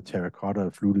with a kind of terracotta,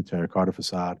 fluted terracotta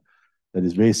facade that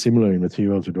is very similar in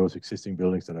material to those existing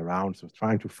buildings that are around. So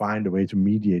trying to find a way to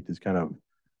mediate this kind of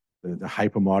the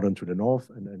hyper-modern to the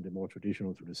north and the more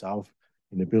traditional to the south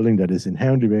in a building that is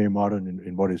inherently very modern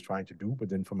in what it's trying to do, but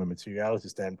then from a materiality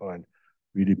standpoint,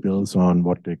 really builds on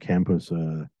what the campus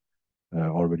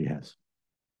already has.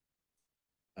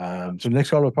 So the next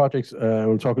couple of projects,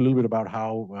 we'll talk a little bit about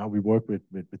how we work with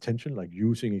retention, like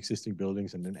using existing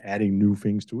buildings and then adding new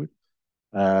things to it.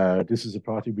 This is a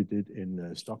project we did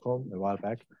in Stockholm a while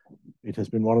back. It has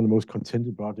been one of the most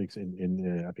contended projects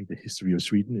in I think, the history of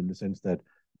Sweden, in the sense that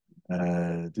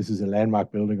this is a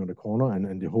landmark building on the corner,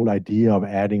 and the whole idea of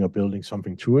adding or building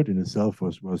something to it in itself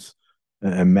was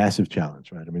a massive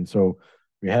challenge, right? I mean, so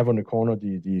we have on the corner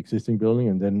the existing building,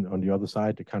 and then on the other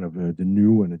side, the kind of the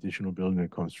new and additional building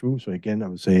that comes through. So again, I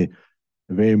would say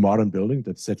a very modern building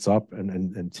that sets up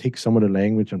and takes some of the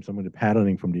language and some of the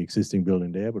patterning from the existing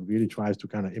building there, but really tries to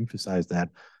kind of emphasize that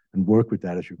and work with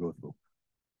that as you go through.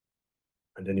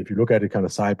 And then if you look at it kind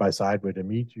of side by side where they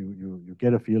meet, you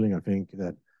get a feeling, I think,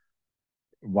 that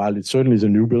while it certainly is a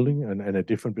new building and a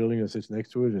different building that sits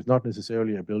next to it, it's not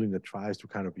necessarily a building that tries to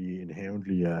kind of be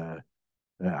inherently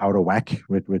out of whack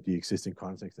with the existing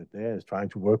context that there is, trying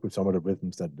to work with some of the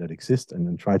rhythms that exist and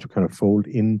then try to kind of fold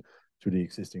in to the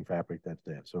existing fabric that's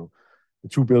there. So the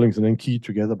two buildings are then keyed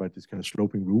together by this kind of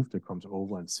sloping roof that comes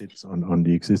over and sits on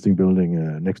the existing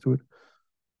building next to it.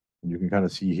 And you can kind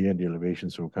of see here in the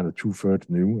elevation, so kind of 2/3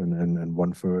 new and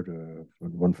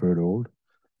 1/3 old.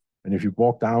 And if you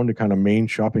walk down the kind of main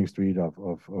shopping street of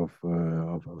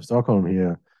Stockholm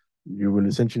here, you will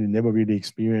essentially never really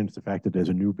experience the fact that there's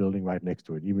a new building right next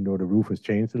to it, even though the roof has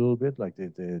changed a little bit. Like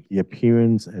the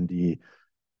appearance and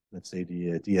let's say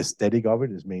the aesthetic of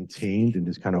it is maintained in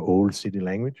this kind of old city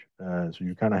language. So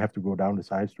you kind of have to go down the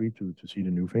side street to see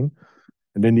the new thing.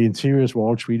 And then the interiors were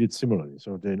all treated similarly.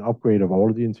 So they're an upgrade of all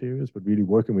of the interiors, but really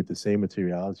working with the same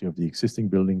materiality of the existing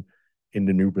building in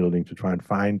the new building to try and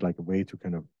find like a way to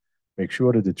kind of make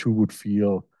sure that the two would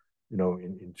feel,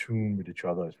 in tune with each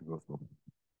other as we go through.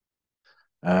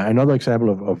 Another example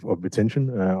of retention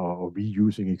or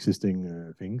reusing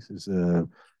existing things is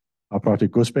our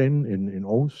project Godsbanen in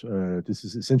Aarhus. This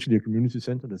is essentially a community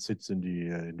center that sits in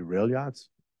the rail yards,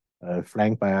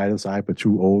 flanked by either side by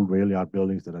two old rail yard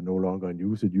buildings that are no longer in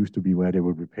use. It used to be where they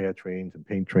would repair trains and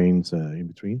paint trains in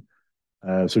between.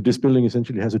 So this building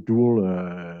essentially has a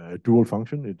dual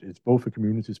function. It's both a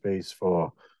community space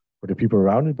for the people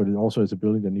around it, but it also is a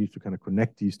building that needs to kind of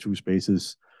connect these two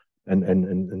spaces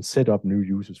and set up new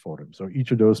uses for them. So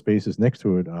each of those spaces next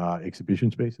to it are exhibition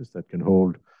spaces that can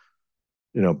hold,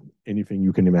 anything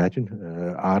you can imagine,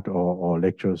 art or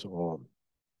lectures or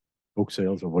book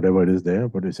sales or whatever it is there,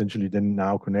 but essentially then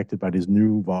now connected by this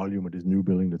new volume or this new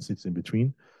building that sits in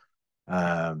between.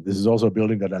 This is also a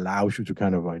building that allows you to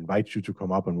kind of invite you to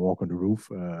come up and walk on the roof,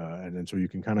 and then so you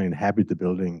can kind of inhabit the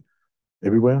building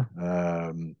everywhere.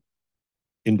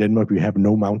 In Denmark, we have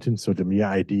no mountains, so the mere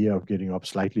idea of getting up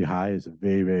slightly high is a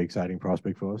very, very exciting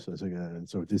prospect for us. And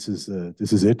so this is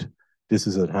it. This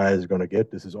is as high as it's going to get.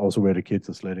 This is also where the kids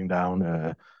are sledding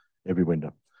down every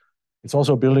winter. It's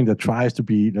also a building that tries to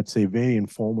be, let's say, very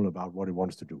informal about what it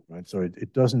wants to do, right? So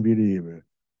it doesn't really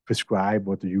prescribe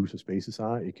what the user spaces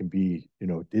are. It can be,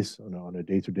 this on a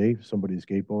day-to-day. Somebody's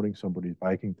skateboarding, somebody's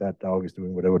biking, that dog is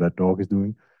doing whatever that dog is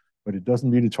doing. But it doesn't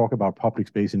really talk about public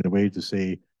space in a way to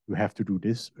say, you have to do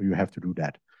this or you have to do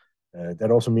that.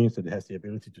 That also means that it has the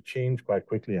ability to change quite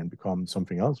quickly and become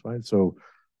something else, right? So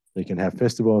they can have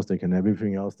festivals, they can have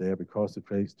everything else there because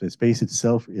the space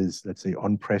itself is, let's say,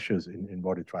 on pressures in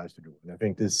what it tries to do. And I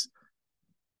think this,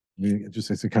 just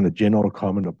as a kind of general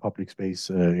comment of public space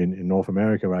in North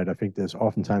America, right? I think there's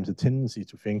oftentimes a tendency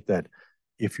to think that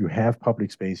if you have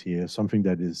public space here, something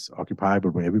that is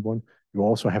occupiable by everyone, you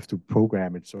also have to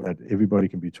program it so that everybody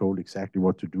can be told exactly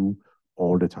what to do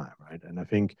all the time, right? And I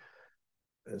think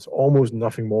there's almost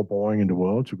nothing more boring in the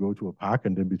world to go to a park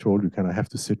and then be told you kind of have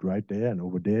to sit right there, and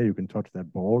over there you can touch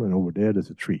that ball, and over there there's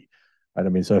a tree. Right? I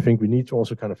mean, so I think we need to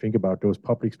also kind of think about those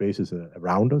public spaces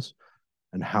around us,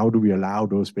 and how do we allow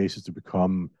those spaces to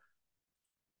become,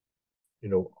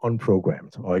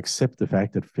 unprogrammed, or accept the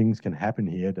fact that things can happen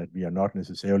here that we are not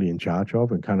necessarily in charge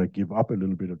of, and kind of give up a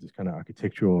little bit of this kind of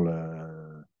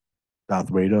architectural Darth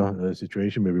Vader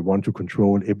situation where we want to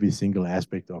control every single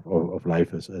aspect of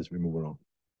life as we move along.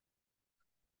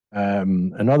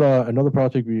 Another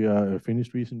project we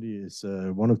finished recently is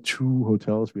one of two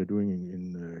hotels we are doing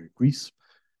in Greece.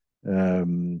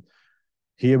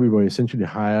 Here we were essentially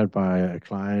hired by a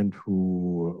client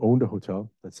who owned a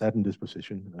hotel that sat in this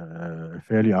position, a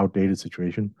fairly outdated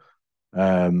situation,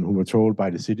 who were told by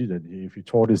the city that if he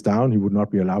tore this down, he would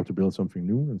not be allowed to build something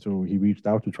new. And so he reached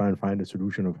out to try and find a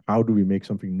solution of how do we make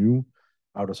something new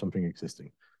out of something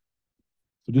existing.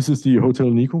 So this is the Hotel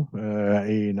Nico,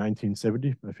 a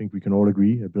 1970. I think we can all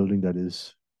agree, a building that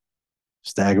is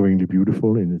staggeringly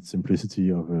beautiful in its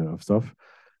simplicity of stuff,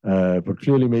 but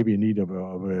clearly maybe in need of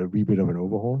a wee bit of an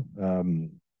overhaul.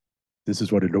 This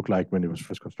is what it looked like when it was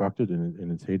first constructed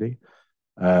in its heyday.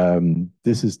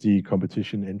 This is the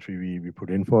competition entry we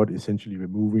put in for it, essentially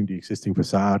removing the existing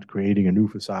facade, creating a new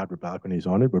facade with balconies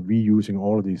on it, but reusing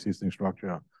all of the existing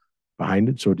structure behind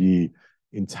it. So the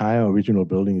entire original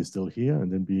building is still here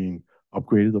and then being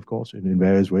upgraded, of course, in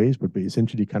various ways, but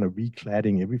essentially kind of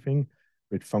recladding everything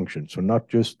with function. So not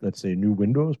just, let's say, new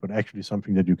windows, but actually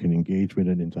something that you can engage with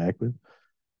and interact with.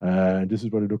 This is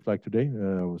what it looked like today.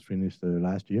 It was finished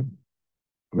last year,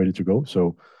 ready to go.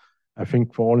 So I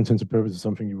think for all intents and purposes,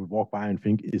 something you would walk by and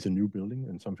think is a new building,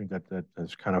 and something that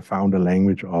has kind of found a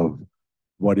language of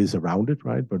what is around it,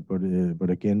 right? But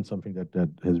again, something that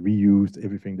has reused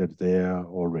everything that's there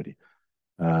already.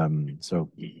 So,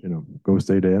 go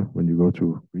stay there when you go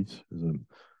to Greece.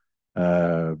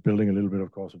 Building a little bit,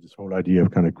 of course, of this whole idea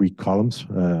of kind of Greek columns.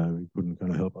 We couldn't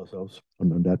kind of help ourselves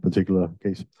on that particular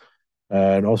case.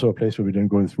 And also a place where we then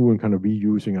going through and kind of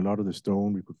reusing a lot of the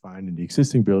stone we could find in the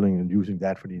existing building and using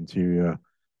that for the interior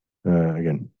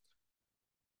again.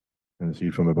 And see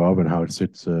it from above and how it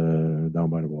sits down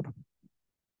by the water.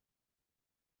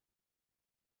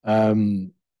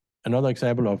 Another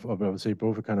example of I would say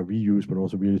both a kind of reuse, but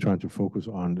also really trying to focus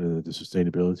on the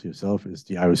sustainability itself is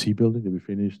the IOC building that we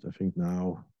finished, I think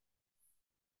now,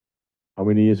 how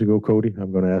many years ago, Cody?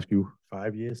 I'm going to ask you.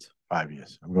 5 years? 5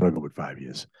 years. I'm going to go with 5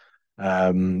 years.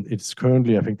 It's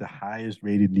currently, I think, the highest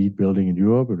rated LEED building in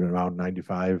Europe with around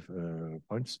 95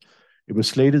 points. It was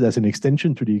slated as an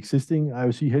extension to the existing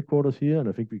IOC headquarters here, and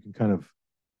I think we can kind of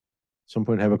some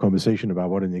point have a conversation about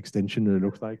what an extension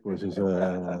looks like versus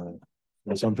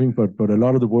something. But a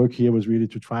lot of the work here was really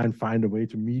to try and find a way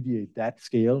to mediate that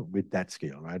scale with that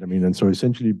scale, right? I mean, and so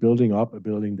essentially building up a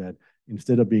building that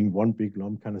instead of being one big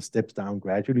lump kind of steps down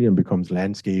gradually and becomes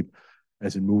landscape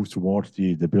as it moves towards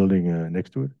the building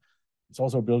next to it. It's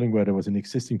also a building where there was an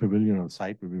existing pavilion on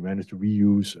site where we managed to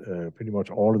reuse pretty much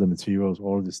all of the materials,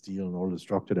 all of the steel and all the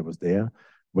structure that was there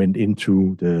went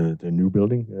into the new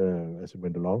building as it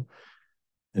went along.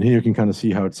 And here you can kind of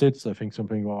see how it sits. I think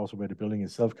something also where the building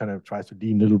itself kind of tries to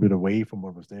lean a little bit away from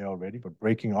what was there already, but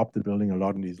breaking up the building a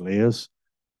lot in these layers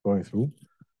going through.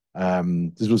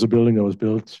 This was a building that was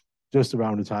built just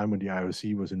around the time when the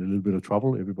IOC was in a little bit of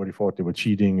trouble. Everybody thought they were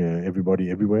cheating everybody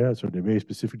everywhere. So they very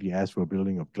specifically asked for a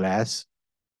building of glass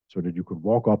so that you could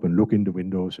walk up and look in the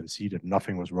windows and see that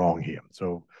nothing was wrong here.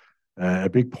 So a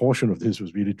big portion of this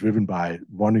was really driven by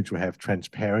wanting to have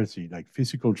transparency, like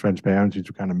physical transparency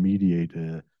to kind of mediate,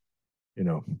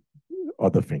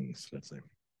 other things, let's say.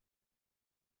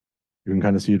 You can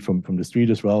kind of see it from the street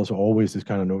as well. So always this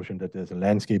kind of notion that there's a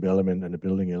landscape element and a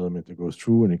building element that goes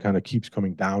through, and it kind of keeps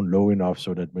coming down low enough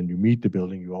so that when you meet the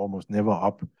building, you're almost never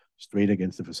up straight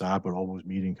against the facade, but almost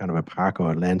meeting kind of a park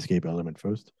or a landscape element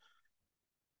first.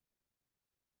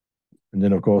 And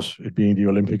then, of course, it being the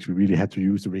Olympics, we really had to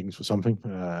use the rings for something.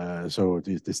 So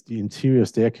the interior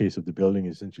staircase of the building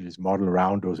essentially is modeled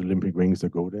around those Olympic rings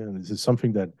that go there. And this is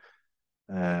something that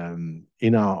I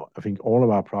think all of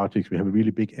our projects, we have a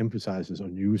really big emphasis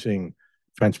on using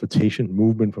transportation,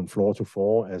 movement from floor to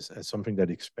floor as something that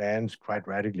expands quite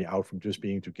radically out from just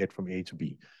being to get from A to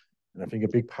B. And I think a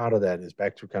big part of that is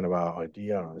back to kind of our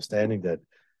idea and understanding that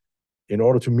in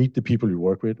order to meet the people you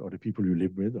work with or the people you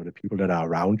live with or the people that are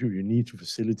around you, you need to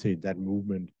facilitate that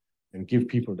movement and give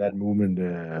people that movement,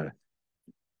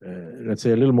 let's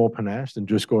say, a little more panache than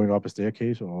just going up a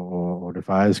staircase or the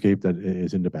fire escape that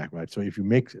is in the back, right? So if you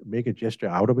make a gesture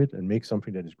out of it and make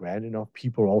something that is grand enough,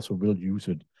 people also will use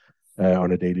it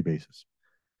on a daily basis.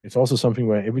 It's also something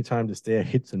where every time the stair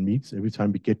hits and meets, every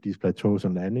time we get these plateaus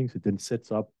and landings, it then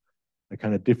sets up a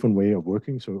kind of different way of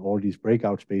working. So all these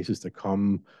breakout spaces that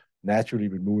come naturally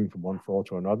with moving from one floor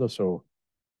to another. So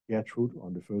Gertrude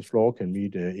on the first floor can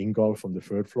meet Ingolf from the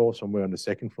third floor, somewhere on the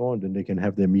second floor, and then they can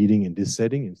have their meeting in this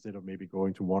setting instead of maybe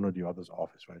going to one or the other's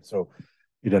office, right? So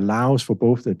it allows for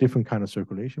both a different kind of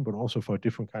circulation, but also for a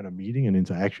different kind of meeting and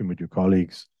interaction with your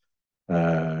colleagues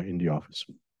in the office.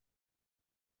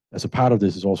 As a part of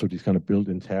this is also these kind of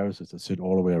built-in terraces that sit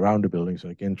all the way around the building. So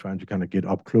again, trying to kind of get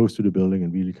up close to the building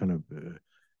and really kind of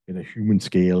in a human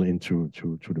scale into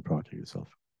the project itself.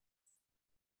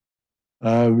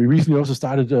 We recently also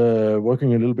started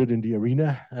working a little bit in the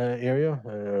arena area.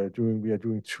 We are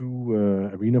doing 2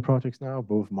 arena projects now,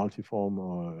 both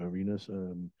multiform arenas.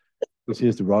 This here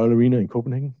is the Royal Arena in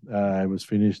Copenhagen. It was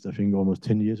finished, I think, almost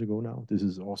 10 years ago now. This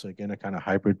is also, again, a kind of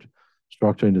hybrid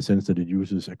structure in the sense that it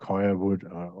uses Accoya wood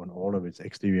on all of its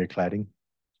exterior cladding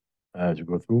to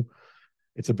go through.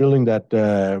 It's a building that,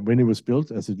 when it was built,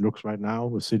 as it looks right now,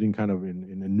 was sitting kind of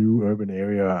in a new urban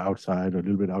area outside, or a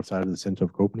little bit outside of the center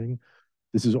of Copenhagen.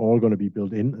 This is all going to be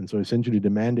built in. And so essentially the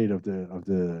mandate of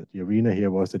the arena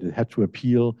here was that it had to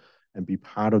appeal and be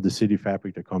part of the city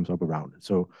fabric that comes up around it.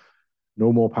 So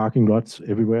no more parking lots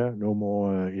everywhere, no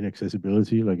more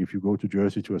inaccessibility. Like if you go to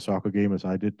Jersey to a soccer game, as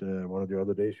I did one of the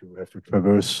other days, you have to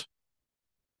traverse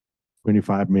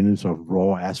 25 minutes of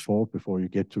raw asphalt before you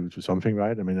get to something,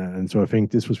 right? I mean, and so I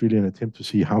think this was really an attempt to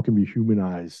see how can we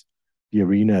humanize the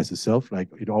arena as itself. Like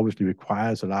it obviously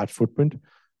requires a large footprint,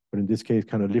 but in this case,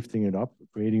 kind of lifting it up,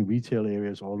 creating retail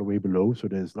areas all the way below. So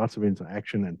there's lots of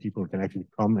interaction and people can actually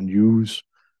come and use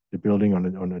the building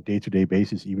on a day-to-day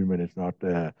basis, even when it's not.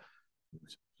 And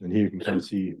here you can kind of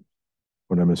see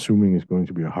what I'm assuming is going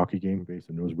to be a hockey game based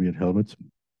on those weird helmets.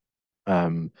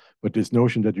 But this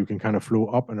notion that you can kind of flow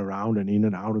up and around and in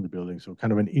and out of the building, so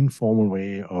kind of an informal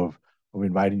way of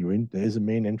inviting you in. There is a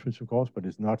main entrance, of course, but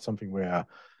it's not something where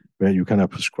you kind of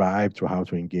prescribe to how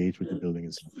to engage with the building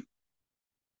itself.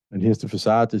 And here's the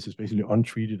facade. This is basically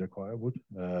untreated acquire wood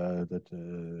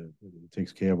that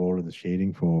takes care of all of the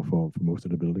shading for most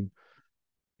of the building.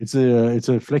 It's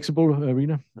a flexible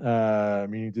arena,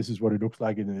 meaning this is what it looks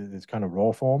like in its kind of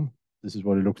raw form. This is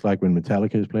what it looks like when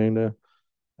Metallica is playing there.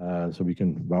 So we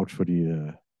can vouch for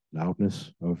the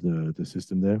loudness of the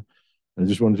system there. And I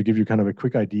just wanted to give you kind of a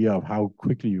quick idea of how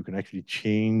quickly you can actually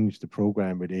change the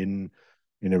program within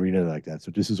an arena like that.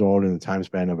 So this is all in the time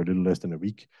span of a little less than a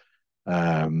week.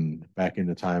 Back in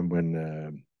the time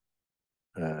when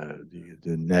the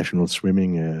national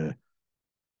swimming, the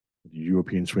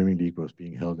European Swimming League was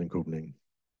being held in Copenhagen.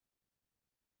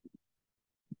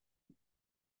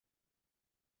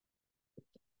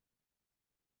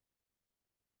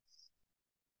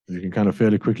 You can kind of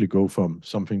fairly quickly go from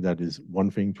something that is one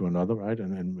thing to another, right?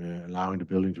 And then allowing the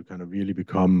building to kind of really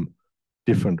become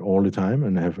different all the time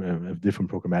and have different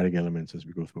programmatic elements as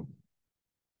we go through.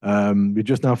 We're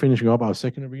just now finishing up our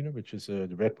second arena, which is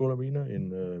the Red Bull Arena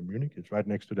in Munich. It's right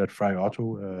next to that Frei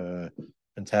Otto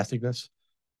fantasticness.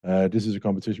 This is a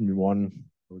competition we won,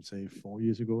 I would say, 4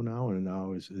 years ago now, and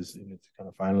now is in its kind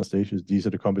of final stages. These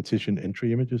are the competition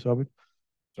entry images of it.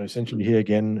 So essentially here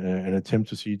again, an attempt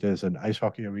to see there's an ice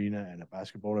hockey arena and a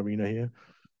basketball arena here.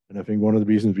 And I think one of the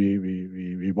reasons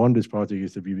we won this project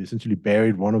is that we essentially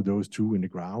buried one of those two in the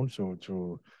ground.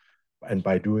 And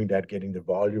by doing that, getting the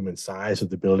volume and size of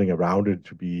the building around it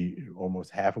to be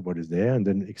almost half of what is there, and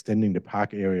then extending the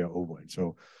park area over it.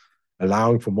 So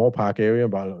allowing for more park area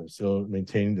while still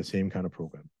maintaining the same kind of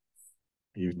program.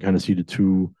 You can kind of see the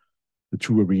two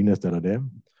arenas that are there.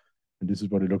 And this is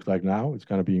what it looks like now. It's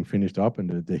kind of being finished up,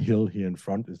 and the hill here in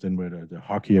front is then where the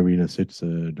hockey arena sits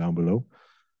down below.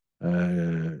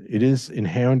 It is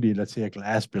inherently, let's say, a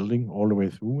glass building all the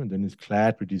way through, and then it's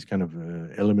clad with these kind of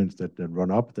elements that run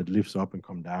up, that lifts up and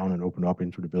come down and open up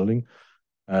into the building,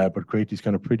 but create these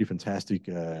kind of pretty fantastic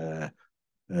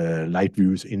light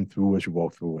views in through as you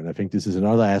walk through. And I think this is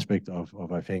another aspect of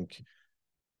I think,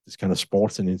 this kind of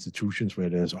sports and institutions where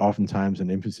there's oftentimes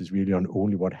an emphasis really on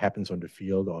only what happens on the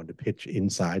field or on the pitch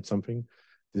inside something.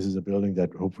 This is a building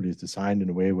that hopefully is designed in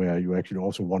a way where you actually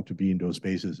also want to be in those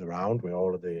spaces around where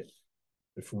all of the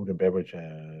food and beverage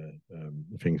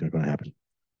things are going to happen.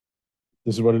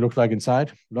 This is what it looks like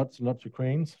inside. Lots and lots of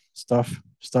cranes, stuff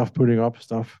putting up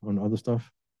stuff on other stuff.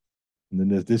 And then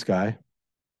there's this guy,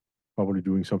 probably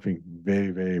doing something very,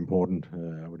 very important,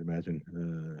 I would imagine,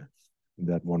 in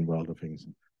that one world of things.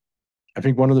 I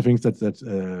think one of the things that's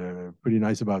pretty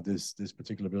nice about this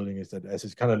particular building is that as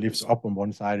it kind of lifts up on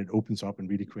one side, it opens up and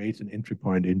really creates an entry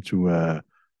point into to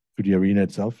the arena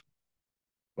itself.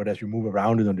 But as you move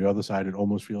around it on the other side, it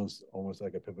almost feels almost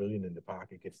like a pavilion in the park.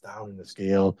 It gets down in the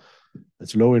scale.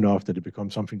 It's low enough that it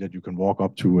becomes something that you can walk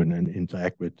up to and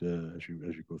interact with as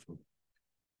you go through.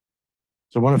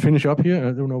 So I want to finish up here.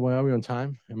 I don't know, why are we on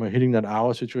time? Am I hitting that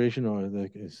hour situation, or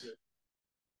like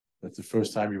that's the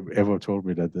first time you've ever told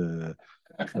me that.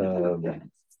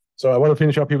 So I want to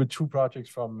finish up here with two projects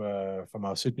from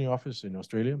our Sydney office in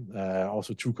Australia.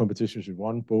 Also two competitions we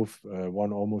won, both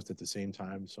won almost at the same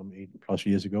time, some 8+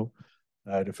 years ago.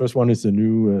 The first one is the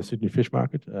new Sydney Fish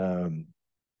Market,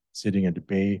 sitting at the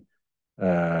bay,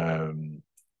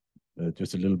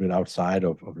 just a little bit outside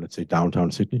of let's say, downtown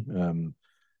Sydney.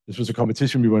 This was a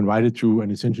competition we were invited to,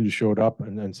 and essentially showed up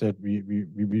and said,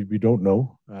 we don't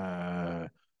know.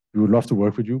 We would love to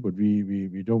work with you, but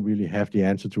we don't really have the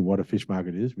answer to what a fish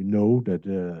market is. We know that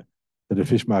a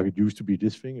fish market used to be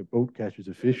this thing: a boat catches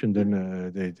a fish, and then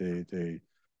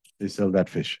they sell that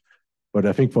fish. But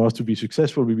I think for us to be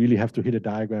successful, we really have to hit a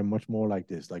diagram much more like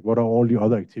this. Like, what are all the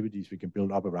other activities we can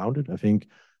build up around it? I think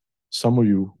some of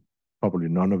you, probably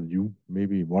none of you,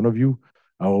 maybe one of you,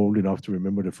 are old enough to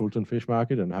remember the Fulton Fish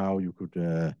Market and how you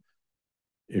could,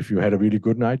 if you had a really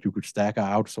good night, you could stagger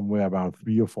out somewhere around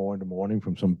 3 or 4 in the morning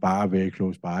from some bar very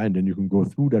close by, and then you can go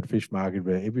through that fish market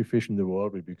where every fish in the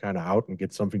world will be kind of out and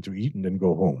get something to eat and then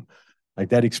go home. Like,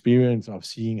 that experience of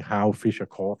seeing how fish are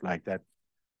caught like that,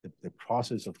 the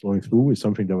process of going through is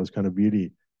something that was kind of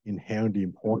really inherently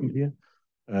important here.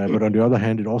 But on the other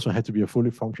hand, it also had to be a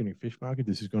fully functioning fish market.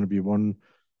 This is going to be one,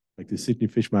 like the Sydney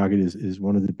Fish Market is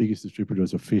one of the biggest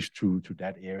distributors of fish to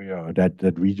that area or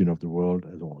that region of the world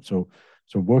as well.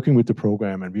 So working with the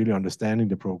program and really understanding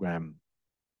the program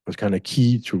was kind of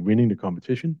key to winning the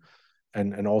competition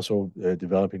and also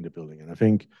developing the building. And I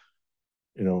think,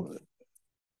 so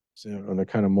on a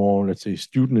kind of more, let's say,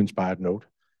 student-inspired note,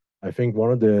 I think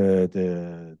one of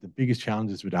the biggest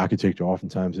challenges with architecture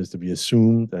oftentimes is to be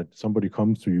assumed that somebody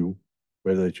comes to you,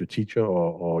 whether it's your teacher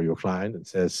or your client, and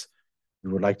says,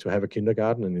 "We would like to have a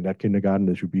kindergarten, and in that kindergarten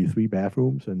there should be 3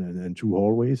 bathrooms and 2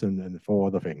 hallways and 4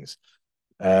 other things."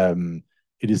 Um,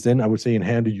 it is then, I would say,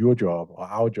 inherently your job or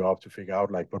our job to figure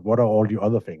out, like, but what are all the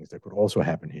other things that could also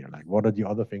happen here? Like, what are the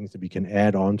other things that we can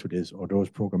add on to this, or those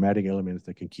programmatic elements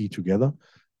that can key together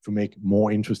to make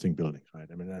more interesting buildings, right?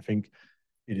 I mean, I think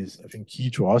it is, I think,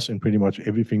 key to us in pretty much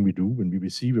everything we do. When we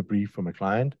receive a brief from a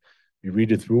client, we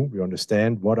read it through, we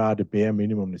understand what are the bare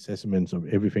minimum necessities of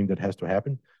everything that has to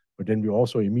happen. But then we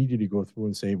also immediately go through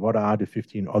and say, what are the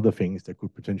 15 other things that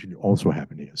could potentially also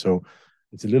happen here? So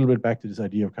it's a little bit back to this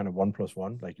idea of kind of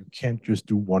 1+1. Like, you can't just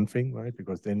do one thing, right?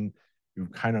 Because then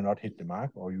you've kind of not hit the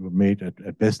mark, or you have made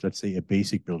at best, let's say, a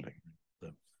basic building.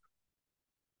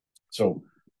 So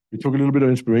we took a little bit of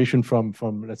inspiration from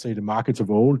let's say, the markets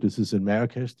of old. This is in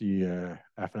Marrakesh, the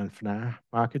Afnan Fna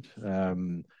market,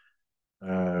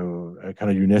 a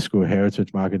kind of UNESCO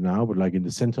heritage market now, but like in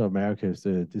the center of Marrakesh,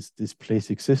 this place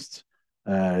exists.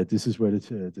 This is where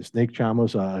the snake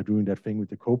charmers are doing that thing with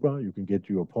the cobra. You can get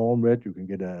your palm read, you can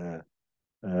get a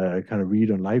kind of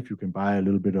read on life, you can buy a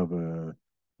little bit of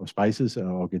spices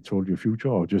or get told your future,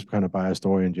 or just kind of buy a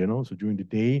story in general. So during the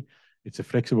day, it's a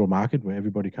flexible market where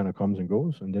everybody kind of comes and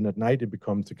goes. And then at night, it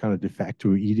becomes the kind of de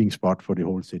facto eating spot for the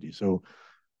whole city. So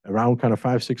around kind of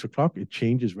 5, 6 o'clock, it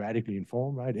changes radically in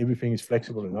form, right? Everything is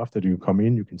flexible enough that you come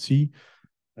in, you can see.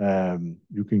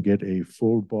 You can get a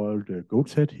full boiled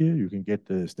goat's head here. You can get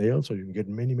the snails, or you can get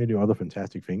many, many other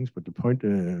fantastic things. But the point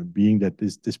being that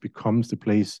this becomes the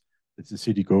place that the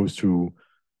city goes to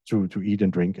eat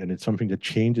and drink, and it's something that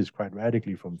changes quite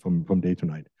radically from day to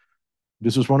night.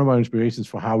 This was one of our inspirations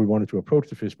for how we wanted to approach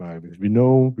the fish market, because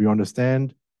we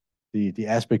understand the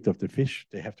aspect of the fish.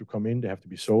 They have to come in, they have to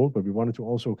be sold, but we wanted to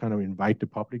also kind of invite the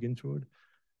public into it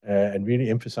and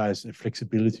really emphasize the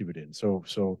flexibility within. So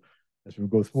as we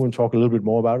go through and talk a little bit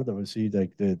more about it, I will see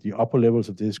like the upper levels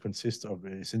of this consist of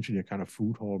essentially a kind of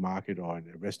food hall market or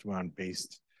a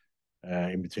restaurant-based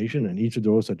invitation, and each of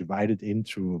those are divided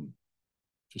into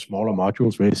smaller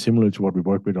modules, very similar to what we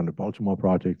worked with on the Baltimore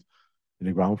project in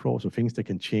the ground floor. So things that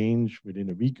can change within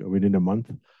a week or within a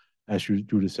month as you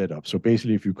do the setup. So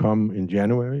basically, if you come in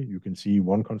January, you can see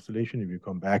one constellation. If you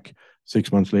come back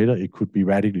 6 months later, it could be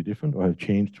radically different or have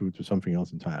changed to something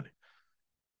else entirely.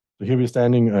 So here we're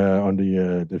standing on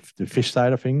the fish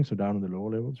side of things. So down on the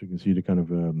lower levels, you can see the kind of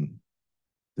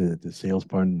the sales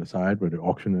point on the side where the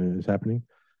auction is happening.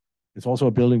 It's also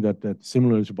a building that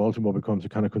similar to Baltimore becomes a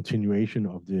kind of continuation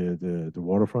of the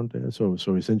waterfront there. So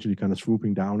essentially kind of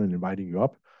swooping down and inviting you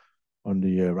up. On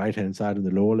the right-hand side in the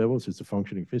lower levels, it's a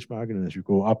functioning fish market. And as you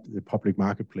go up, the public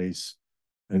marketplace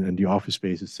and the office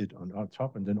spaces sit on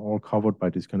top, and then all covered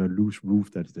by this kind of loose roof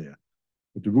that's there.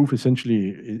 But the roof essentially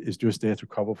is just there to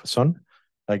cover for sun.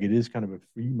 Like, it is kind of a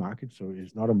free market, so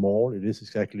it's not a mall. It is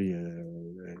exactly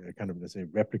a kind of, let's say,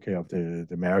 replica of the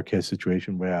Marrakesh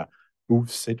situation where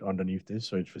roofs sit underneath this.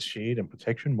 So it's for shade and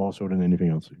protection more so than anything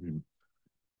else.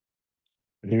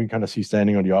 And here you can kind of see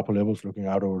standing on the upper levels, looking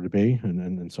out over the bay,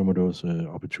 and some of those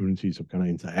opportunities of kind of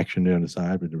interaction there on the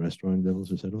side with the restaurant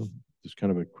levels, etc. Just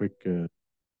kind of a quick,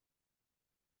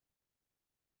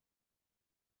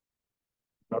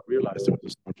 not realized it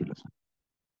was modulus.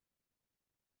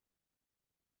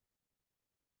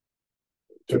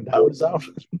 Turned out it's out.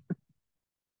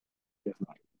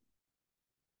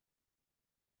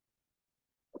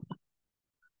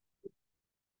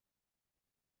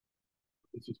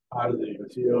 This is part of the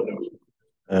material that was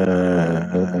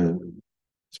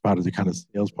it's part of the kind of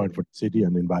sales point for the city,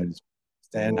 and invited to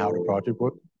stand how the project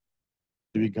worked.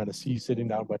 So we kind of see sitting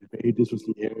down by the bay. This was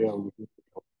the area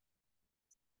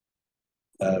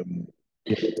a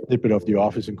snippet of the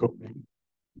office in Copenhagen.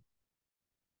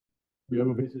 We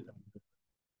ever visit?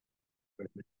 So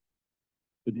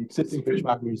the existing fish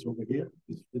market is over here.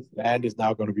 This land is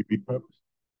now going to be repurposed.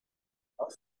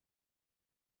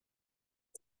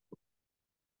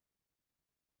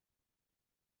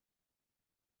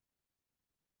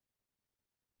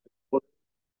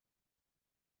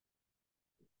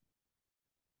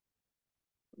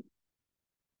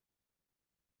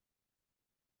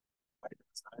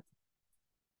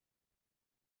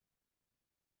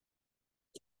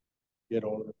 Get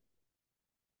all of it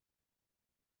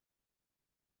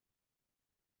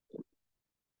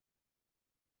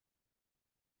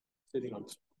sitting on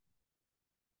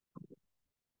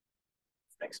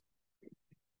next.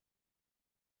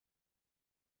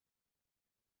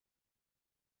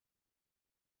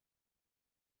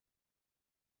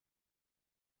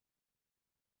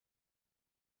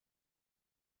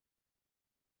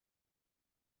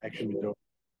 actually don't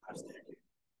have staircase.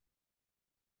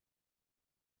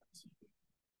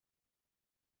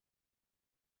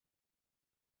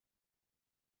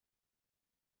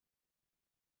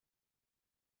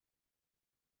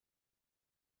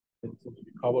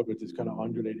 It's covered with this kind of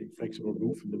undulating, flexible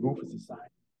roof, and the roof is designed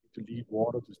to lead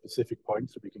water to specific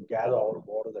points, so we can gather all the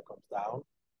water that comes down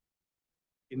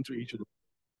into each of the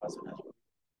passages.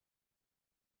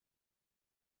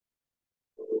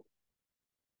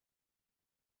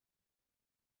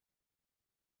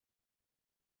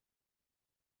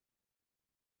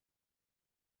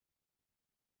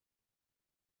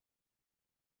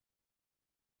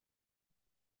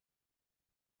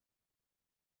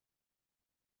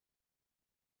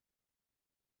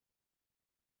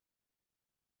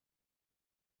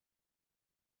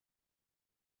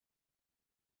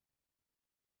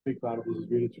 Big part of this is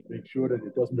really to make sure that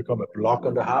it doesn't become a block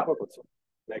on the harbor, but so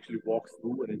it actually walk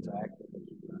through and interact.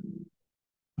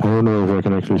 I don't know if I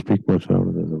can actually speak much out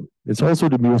of this. It's also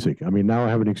the music. I mean, now I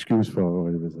have an excuse for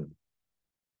it.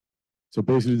 So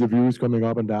basically the view is coming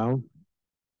up and down.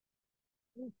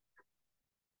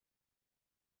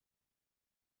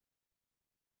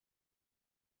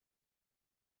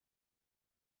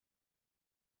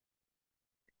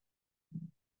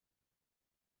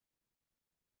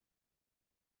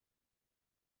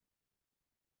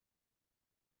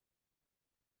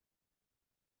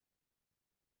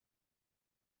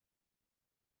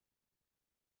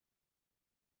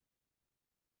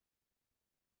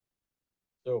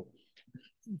 So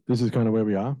this is kind of where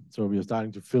we are. So we are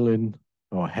starting to fill in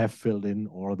or have filled in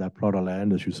all of that plot of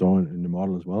land as you saw in the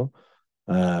model as well.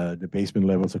 The basement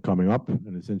levels are coming up,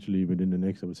 and essentially within the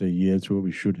next, I would say, year or two,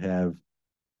 we should have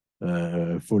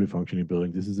a fully functioning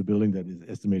building. This is a building that is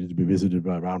estimated to be visited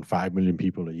by around 5 million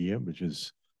people a year, which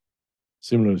is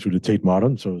similar to the Tate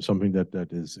Modern. So something that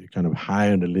is kind of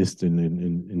high on the list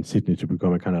in Sydney to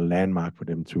become a kind of landmark for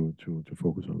them to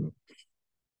focus on.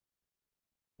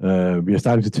 We are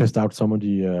starting to test out some of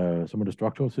the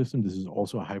structural systems. This is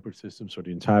also a hybrid system, so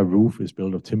the entire roof is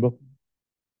built of timber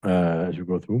as you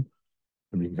go through.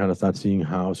 And we can kind of start seeing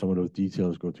how some of those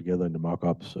details go together in the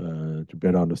mock-ups to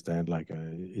better understand, like,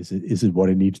 is it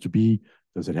what it needs to be?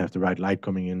 Does it have the right light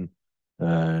coming in,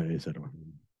 etc.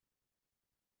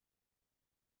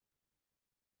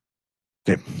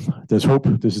 Okay, there's hope.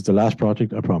 This is the last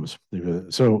project, I promise.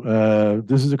 So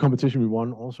this is a competition we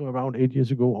won also around 8 years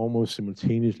ago, almost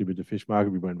simultaneously with the fish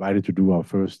market. We were invited to do our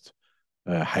first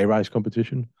high-rise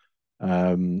competition.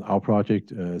 Our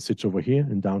project sits over here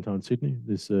in downtown Sydney,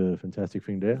 this fantastic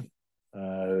thing there.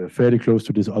 Fairly close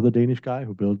to this other Danish guy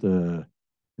who built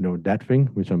that thing,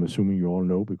 which I'm assuming you all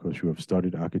know because you have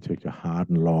studied architecture hard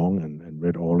and long and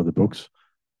read all of the books.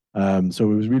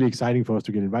 So it was really exciting for us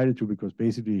to get invited to, because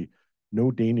basically no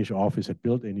Danish office had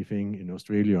built anything in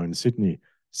Australia or in Sydney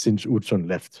since Utzon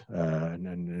left.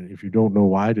 And if you don't know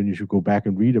why, then you should go back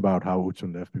and read about how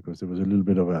Utzon left, because there was a little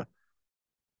bit of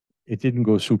it didn't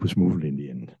go super smoothly in the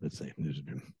end, let's say.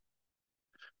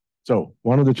 So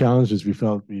one of the challenges we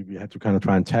felt we had to kind of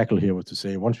try and tackle here was to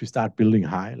say, once we start building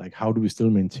high, like, how do we still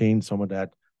maintain some of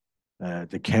that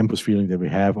the campus feeling that we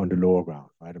have on the lower ground,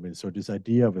 right? I mean, so this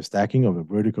idea of a stacking of a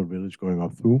vertical village going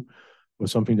up through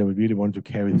was something that we really wanted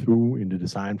to carry through in the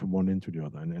design from one end to the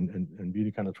other, and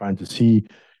really kind of trying to see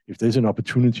if there's an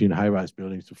opportunity in high-rise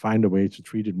buildings to find a way to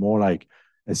treat it more like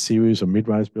a series of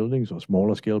mid-rise buildings or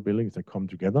smaller scale buildings that come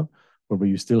together, but where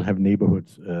you still have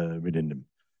neighborhoods within them.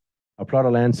 Our plot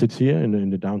of land sits here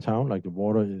in the downtown, like the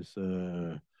water is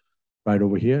right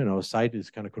over here, and our site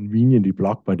is kind of conveniently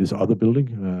blocked by this other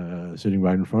building sitting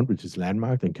right in front, which is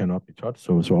landmarked and cannot be touched.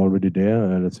 So already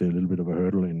there, let's say a little bit of a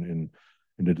hurdle in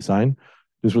the design.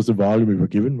 This was the volume we were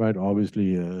given, right?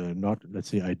 Obviously not, let's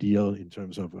say, ideal in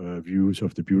terms of views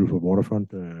of the beautiful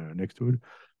waterfront next to it.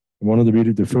 And one of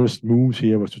the first moves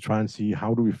here was to try and see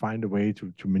how do we find a way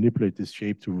to manipulate this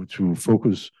shape to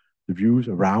focus the views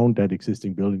around that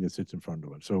existing building that sits in front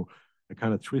of it. So a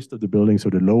kind of twist of the building, so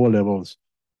the lower levels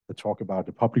that talk about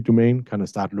the public domain kind of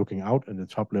start looking out, and the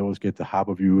top levels get the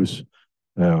harbor views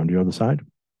on the other side.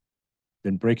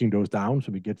 Then breaking those down,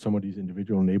 so we get some of these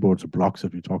individual neighborhoods or blocks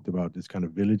that we talked about, this kind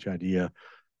of village idea,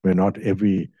 where not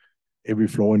every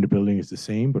floor in the building is the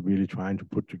same, but really trying to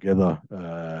put together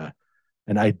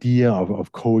an idea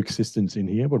of coexistence in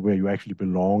here, but where you actually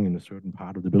belong in a certain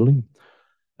part of the building.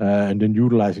 And then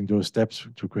utilizing those steps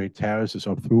to create terraces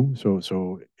up through.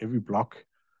 So every block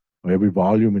or every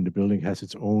volume in the building has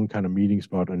its own kind of meeting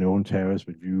spot and their own terrace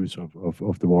with views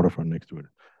of the waterfront next to it.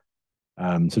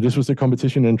 So this was the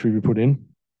competition entry we put in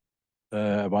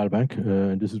a while back.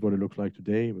 And this is what it looks like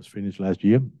today. It was finished last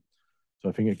year. So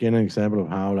I think, again, an example of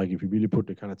how, like, if you really put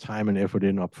the kind of time and effort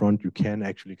in up front, you can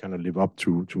actually kind of live up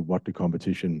to what the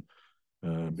competition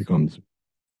becomes.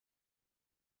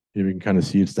 Here we can kind of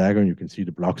see it staggering. You can see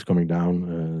the blocks coming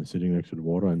down, sitting next to the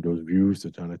water, and those views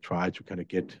that kind of try to kind of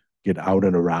get out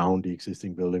and around the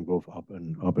existing building, both up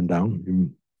and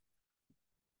down.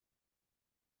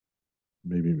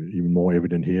 Maybe even more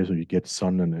evident here, so you get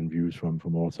sun and views from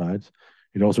all sides.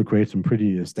 It also creates some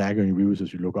pretty staggering views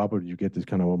as you look up, you get this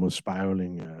kind of almost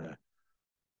spiraling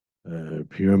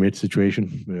pyramid situation,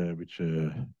 which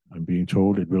I'm being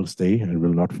told it will stay and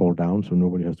will not fall down, so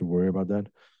nobody has to worry about that.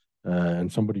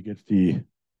 And somebody gets the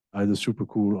either super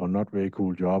cool or not very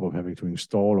cool job of having to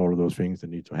install all of those things that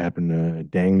need to happen,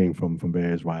 dangling from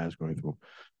various wires going through.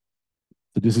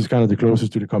 So this is kind of the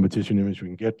closest to the competition image we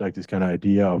can get, like this kind of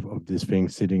idea of this thing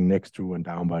sitting next to and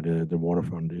down by the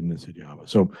waterfront in the city harbor.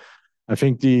 So I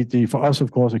think the for us, of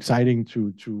course, exciting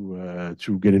to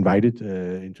get invited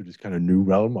into this kind of new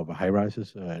realm of high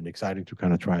rises, and exciting to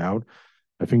kind of try out.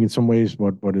 I think in some ways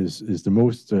what is the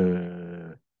most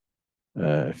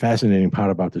fascinating part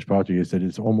about this project is that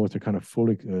it's almost a kind of full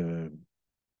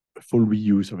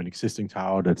reuse of an existing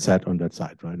tower that sat on that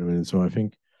site, right? I mean, so I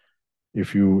think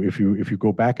if you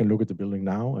go back and look at the building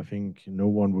now, I think no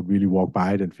one would really walk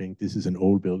by it and think this is an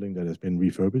old building that has been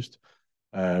refurbished,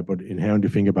 but inherently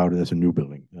think about it as a new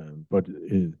building. But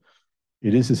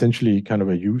it is essentially kind of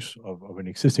a use of an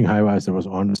existing high-rise that was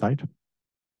on the site.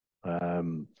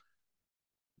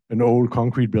 An old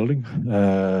concrete building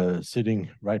sitting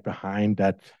right behind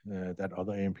that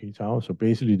other AMP tower. So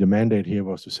basically the mandate here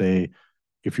was to say,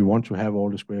 if you want to have all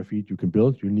the square feet you can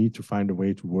build, you need to find a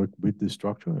way to work with this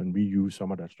structure and reuse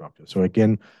some of that structure. So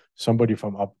again, somebody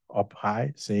from up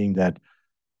high saying that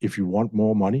if you want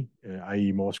more money,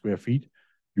 i.e. more square feet,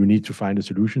 you need to find a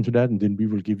solution to that, and then we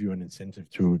will give you an incentive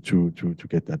to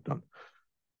get that done.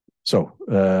 So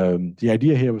the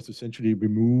idea here was to essentially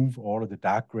remove all of the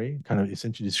dark gray, kind of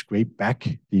essentially scrape back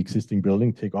the existing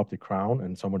building, take off the crown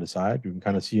and some of the side. You can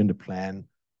kind of see in the plan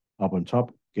up on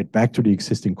top, get back to the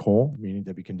existing core, meaning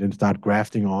that we can then start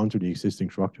grafting onto the existing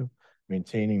structure,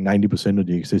 maintaining 90% of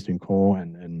the existing core or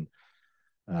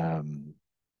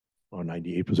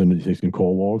 98% of the existing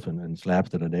core walls and slabs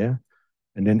that are there.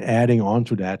 And then adding on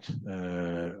to that,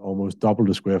 almost double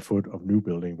the square foot of new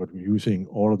building, but we're using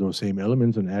all of those same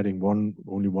elements and adding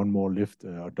only one more lift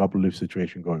or double lift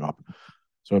situation going up.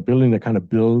 So a building that kind of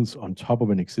builds on top of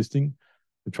an existing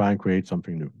to try and create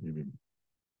something new.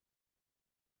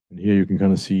 And here you can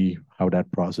kind of see how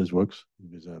that process works.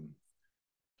 So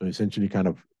essentially kind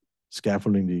of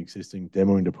scaffolding the existing,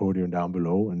 demoing the podium down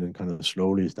below, and then kind of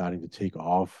slowly starting to take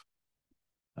off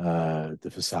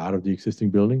the facade of the existing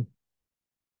building.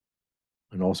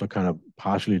 And also kind of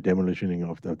partially demolishing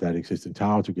of that existing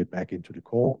tower to get back into the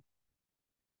core.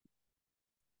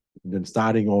 And then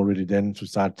starting already then to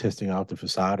start testing out the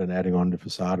facade and adding on the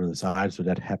facade on the side. So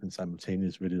that happens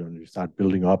simultaneously with it, and you start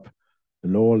building up the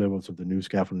lower levels of the new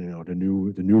scaffolding or the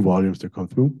new volumes that come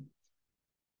through.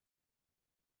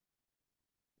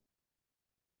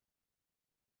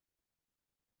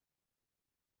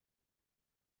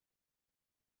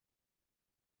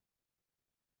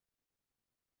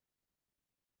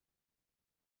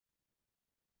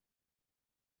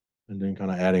 And then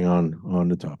kind of adding on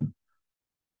the top.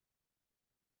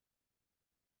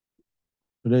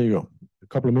 So there you go. A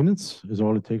couple of minutes is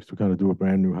all it takes to kind of do a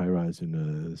brand new high rise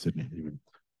in Sydney.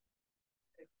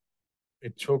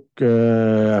 It took,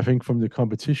 I think, from the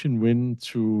competition win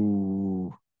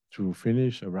to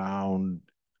finish around,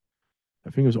 I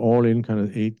think it was all in kind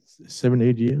of 7,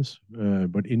 8 years.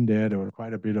 But in there was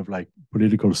quite a bit of like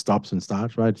political stops and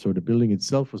starts, right? So the building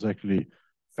itself was actually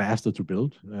faster to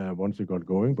build once it got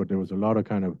going, but there was a lot of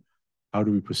kind of how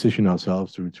do we position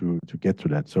ourselves to get to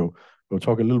that. So we'll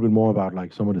talk a little bit more about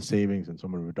like some of the savings and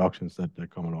some of the reductions that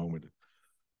come along with it.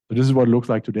 So this is what it looks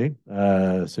like today,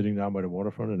 sitting down by the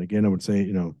waterfront. And again, I would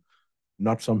say,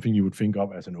 not something you would think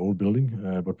of as an old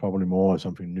building, but probably more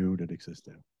something new that exists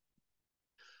there.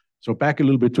 So back a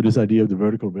little bit to this idea of the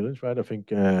vertical village, right? I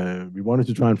think we wanted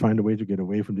to try and find a way to get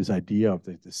away from this idea of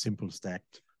the simple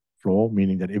stacked floor,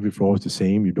 meaning that every floor is the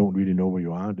same. You don't really know where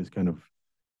you are. This kind of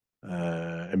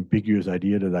ambiguous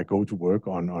idea that I go to work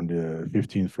on the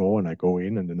 15th floor and I go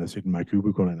in and then I sit in my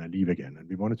cubicle and I leave again. And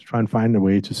we wanted to try and find a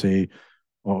way to say,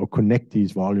 or connect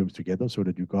these volumes together so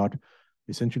that you got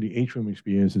essentially atrium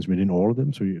experiences within all of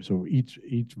them. So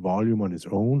each volume on its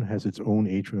own has its own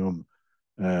atrium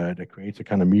that creates a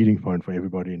kind of meeting point for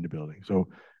everybody in the building. So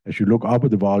as you look up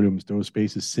at the volumes, those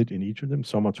spaces sit in each of them.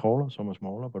 Some are taller, some are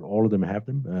smaller, but all of them have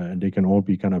them, and they can all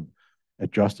be kind of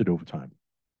adjusted over time.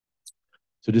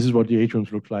 So this is what the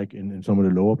atriums look like in some of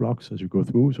the lower blocks as you go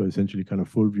through. So essentially kind of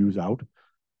full views out.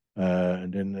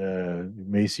 And then you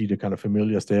may see the kind of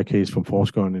familiar staircase from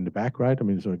Forskeren in the back, right? I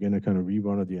mean, so again, a kind of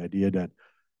rerun of the idea that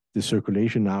the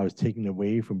circulation now is taken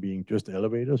away from being just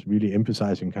elevators, really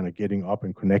emphasizing kind of getting up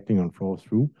and connecting on floors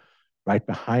through. Right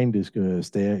behind this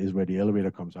stair is where the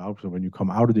elevator comes out. So when you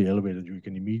come out of the elevator, you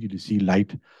can immediately see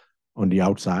light on the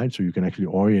outside, so you can actually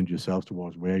orient yourself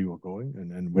towards where you are going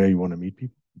and where you want to meet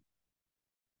people.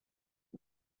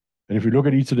 And if you look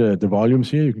at each of the volumes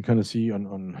here, you can kind of see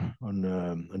on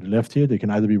the left here, they can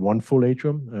either be one full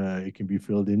atrium, it can be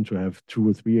filled in to have 2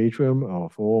 or 3 atrium, or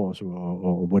 4, or, so,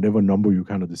 or whatever number you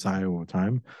kind of desire over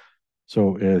time.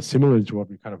 So similar to what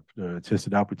we kind of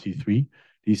tested out with T3,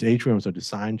 these atriums are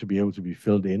designed to be able to be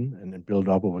filled in and then built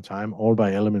up over time, all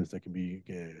by elements that can be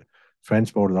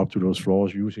transported up to those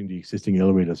floors using the existing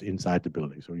elevators inside the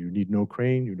building. So you need no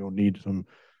crane, you don't need some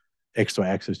extra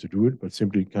access to do it, but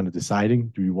simply kind of deciding,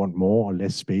 do you want more or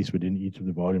less space within each of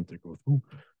the volumes that go through?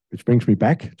 Which brings me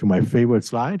back to my favorite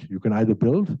slide. You can either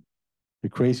build the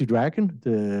crazy dragon,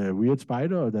 the weird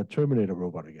spider, or that Terminator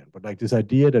robot again. But like this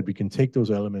idea that we can take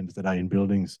those elements that are in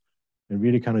buildings and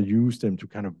really kind of use them to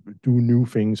kind of do new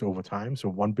things over time. So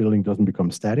one building doesn't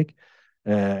become static,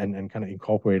 and kind of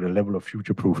incorporate a level of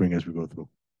future proofing as we go through.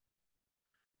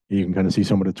 You can kind of see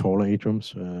some of the taller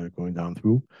atriums going down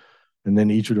through. And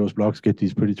then each of those blocks get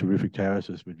these pretty terrific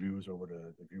terraces with views over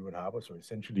the view and harbor. So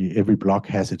essentially every block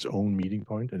has its own meeting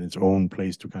point and its own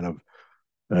place to kind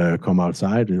of come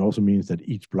outside. It also means that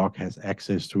each block has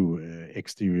access to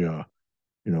exterior,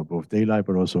 both daylight,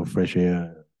 but also fresh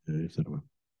air, etc.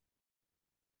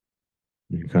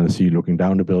 You can kind of see looking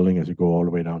down the building as you go all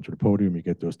the way down to the podium, you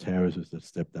get those terraces that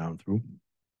step down through.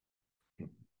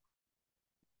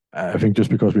 I think just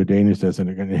because we're Danish, there's an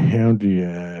inherently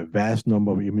vast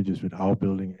number of images with our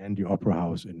building and the Opera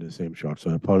House in the same shot. So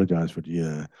I apologize for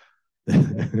the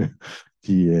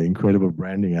incredible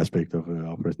branding aspect of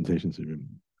our presentations.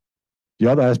 The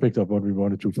other aspect of what we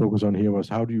wanted to focus on here was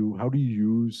how do you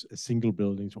use a single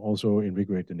building to also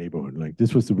invigorate the neighborhood? Like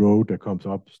this was the road that comes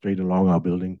up straight along our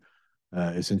building,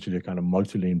 essentially a kind of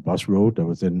multi-lane bus road that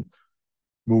was then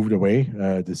moved away.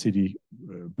 The city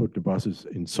put the buses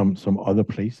in some other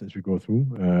place as we go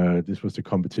through. This was the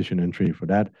competition entry for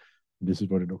that. This is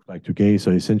what it looks like today.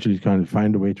 So essentially kind of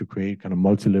find a way to create kind of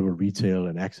multi-level retail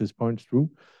and access points through.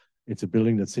 It's a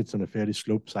building that sits on a fairly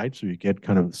sloped site, so you get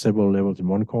kind of several levels in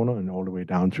one corner and all the way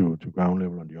down to ground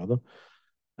level on the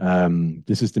other.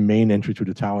 This is the main entry to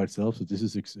the tower itself. So this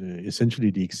is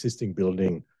essentially the existing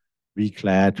building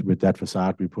reclad with that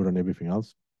facade we put on everything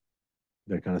else.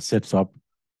 That kind of sets up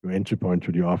your entry point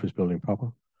to the office building proper.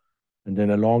 And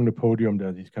then along the podium, there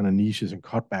are these kind of niches and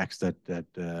cutbacks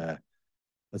that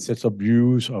sets up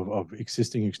views of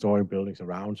existing historic buildings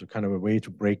around. So kind of a way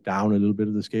to break down a little bit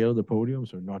of the scale of the podium.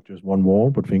 So not just one wall,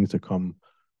 but things that come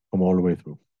all the way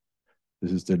through.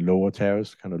 This is the lower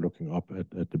terrace, kind of looking up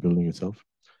at the building itself.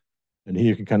 And here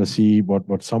you can kind of see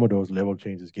what some of those level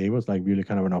changes gave us, like really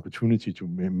kind of an opportunity to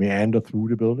meander through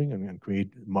the building and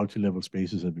create multi-level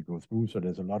spaces as we go through. So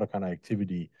there's a lot of kind of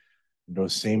activity,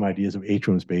 those same ideas of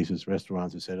atrium spaces,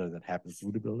 restaurants, etc., that happen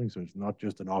through the building. So it's not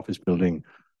just an office building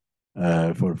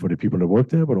for the people that work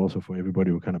there, but also for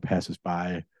everybody who kind of passes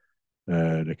by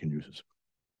that can use it.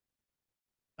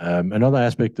 Another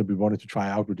aspect that we wanted to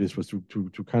try out with this was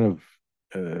to kind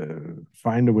of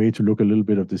find a way to look a little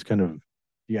bit of this kind of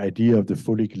the idea of the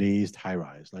fully glazed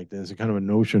high-rise. Like there's a kind of a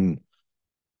notion,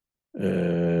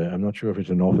 I'm not sure if it's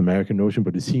a North American notion,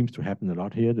 but it seems to happen a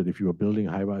lot here, that if you are building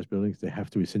high-rise buildings, they have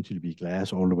to essentially be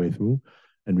glass all the way through.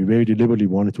 And we very deliberately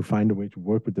wanted to find a way to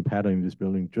work with the pattern in this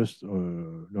building, just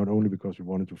not only because we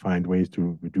wanted to find ways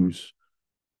to reduce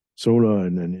solar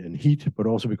and heat, but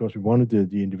also because we wanted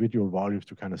the individual volumes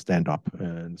to kind of stand up.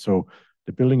 And so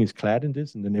the building is clad in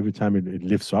this, and then every time it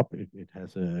lifts up, it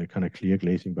has a kind of clear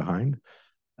glazing behind.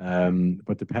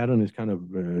 But the pattern is kind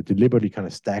of deliberately kind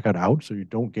of staggered out, so you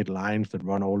don't get lines that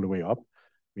run all the way up,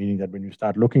 meaning that when you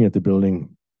start looking at the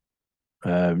building,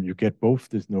 you get both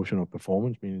this notion of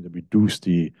performance, meaning that we reduce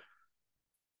the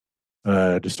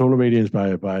solar radiance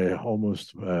by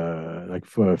almost like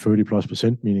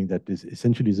 30+%, meaning that this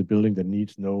essentially is a building that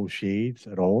needs no shades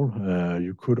at all.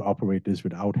 You could operate this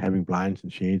without having blinds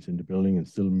and shades in the building and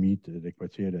still meet the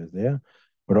criteria that's there.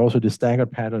 But also the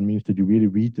staggered pattern means that you really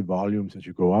read the volumes as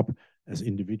you go up as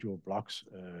individual blocks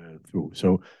through.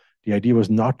 So the idea was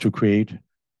not to create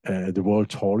the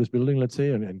world's tallest building, let's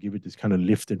say, and give it this kind of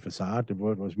lift and facade. The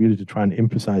word was really to try and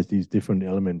emphasize these different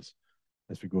elements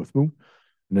as we go through.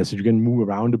 And as you can move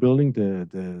around the building,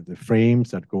 the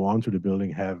frames that go onto the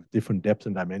building have different depths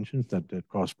and dimensions that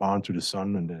correspond to the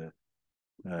sun and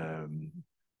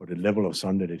or the level of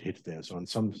sun that it hits there. So on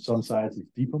some sides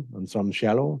it's deeper, on some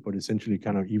shallow, but essentially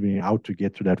kind of evening out to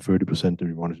get to that 30% that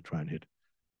we wanted to try and hit.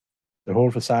 The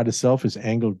whole facade itself is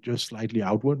angled just slightly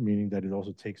outward, meaning that it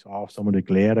also takes off some of the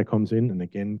glare that comes in. And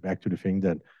again, back to the thing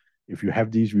that if you have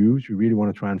these views, you really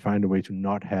want to try and find a way to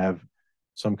not have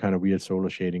some kind of weird solar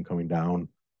shading coming down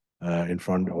in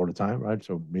front all the time, right?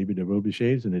 So maybe there will be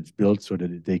shades, and it's built so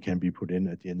that they can be put in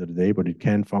at the end of the day, but it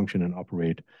can function and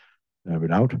operate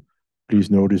without. Please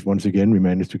notice once again, we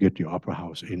managed to get the opera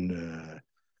house into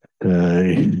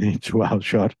our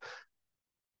shot.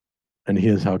 And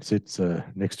here's how it sits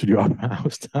next to the opera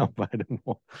house down by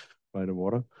the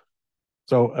water.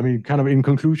 So, I mean, kind of in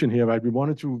conclusion here, right, we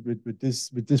wanted to, with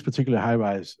this particular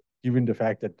high-rise, given the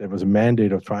fact that there was a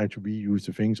mandate of trying to reuse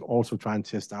the things, also try and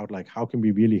test out, like, how can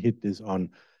we really hit this on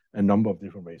a number of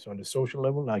different ways? So on the social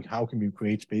level, like, how can we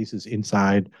create spaces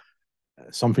inside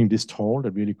something this tall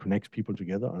that really connects people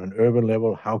together? On an urban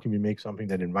level, how can we make something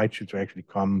that invites you to actually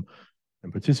come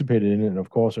and participate in it? And of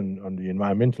course, on the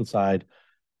environmental side,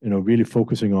 you know, really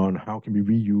focusing on how can we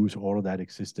reuse all of that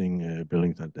existing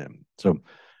buildings at them. So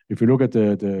if you look at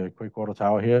the Quakewater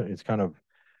Tower here, it's kind of,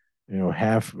 you know,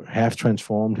 half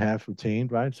transformed, half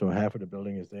retained, right? So half of the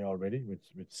building is there already, which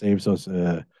saves us,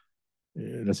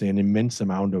 let's say, an immense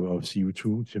amount of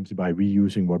CO2 simply by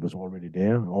reusing what was already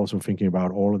there. Also thinking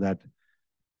about all of that,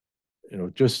 you know,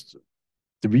 just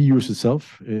the reuse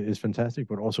itself is fantastic,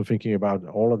 but also thinking about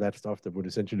all of that stuff that would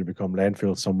essentially become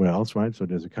landfill somewhere else, right? So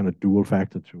there's a kind of dual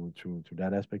factor to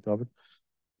that aspect of it.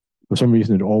 For some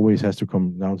reason, it always has to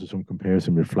come down to some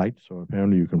comparison with flight. So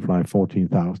apparently you can fly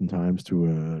 14,000 times to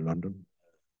London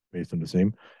based on the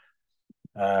same.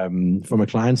 From a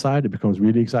client side, it becomes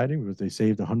really exciting because they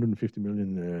saved 150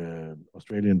 million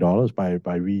Australian dollars by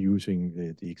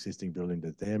reusing the existing building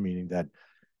that's there, meaning that,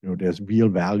 you know, there's real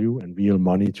value and real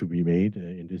money to be made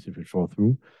in this if it falls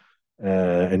through.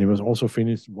 And it was also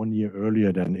finished 1 year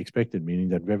earlier than expected, meaning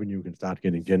that revenue can start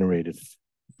getting generated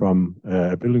from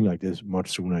a building like this much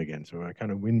sooner again. So a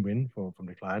kind of win-win from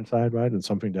the client side, right? And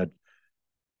something that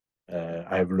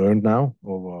I have learned now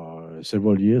over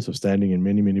several years of standing in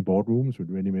many, many boardrooms with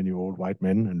many, many old white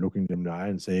men and looking them in the eye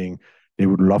and saying they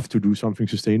would love to do something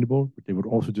sustainable, but they would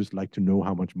also just like to know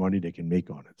how much money they can make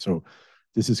on it. So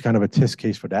this is kind of a test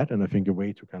case for that, and I think a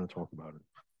way to kind of talk about it.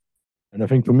 And I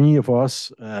think for me, for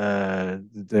us,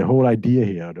 the whole idea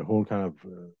here, the whole kind of,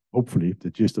 hopefully, the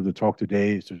gist of the talk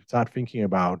today is to start thinking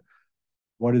about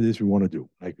what it is we want to do.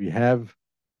 Like we have,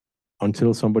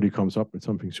 until somebody comes up with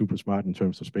something super smart in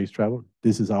terms of space travel,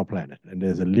 this is our planet. And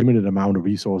there's a limited amount of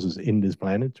resources in this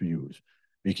planet to use.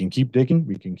 We can keep digging,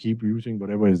 we can keep using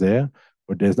whatever is there,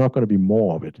 but there's not going to be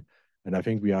more of it. And I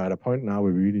think we are at a point now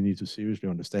where we really need to seriously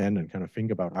understand and kind of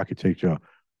think about architecture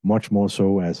much more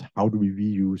so as how do we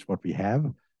reuse what we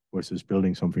have versus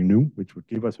building something new, which would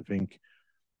give us, I think,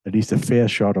 at least a fair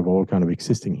shot of all kind of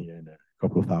existing here in a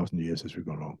couple of thousand years as we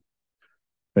go along.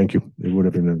 Thank you. It would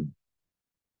have been a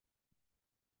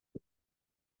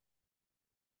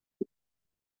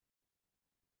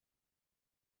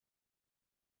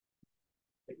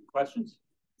Questions?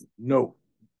 no,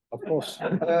 of course.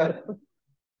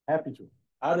 Happy to.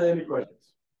 Are there any questions?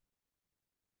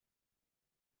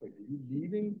 Wait, are you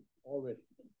leaving already?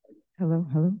 Hello,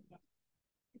 hello.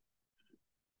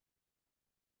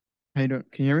 How you doing?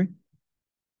 Can you hear me?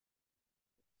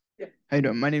 Yeah. How you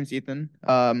doing? My name's Ethan,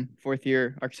 fourth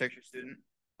year architecture student.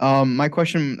 My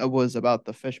question was about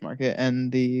the fish market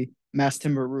and the mass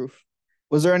timber roof.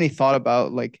 Was there any thought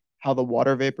about like how the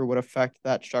water vapor would affect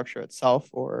that structure itself,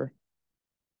 or?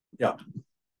 Yeah.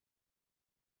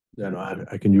 Yeah, no,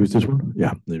 I can use this one.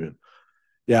 Yeah, maybe.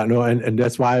 Yeah, no, and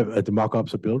that's why the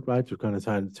mock-ups are built, right, to kind of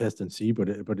try and test and see, but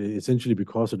essentially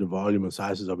because of the volume and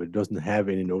sizes of it, it doesn't have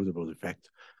any noticeable effect.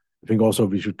 I think also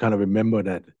we should kind of remember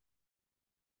that,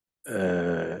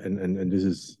 and this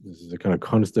is a kind of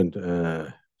constant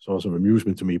source of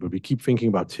amusement to me, but we keep thinking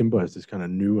about timber as this kind of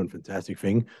new and fantastic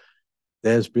thing.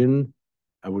 There's been,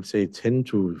 I would say, 10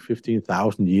 to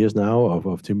 15,000 years now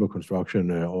of timber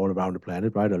construction all around the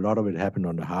planet, right? A lot of it happened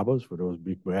on the harbors for those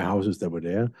big warehouses that were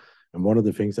there. And one of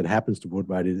the things that happens to wood,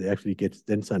 right, is it actually gets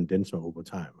denser and denser over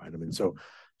time, right? I mean, so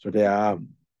there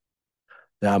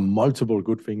are multiple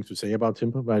good things to say about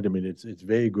timber, right? I mean, it's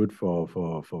very good for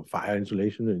fire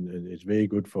insulation, and it's very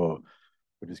good for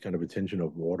this kind of retention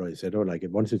of water, etc. Like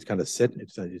once it's kind of set,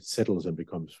 it settles and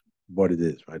becomes what it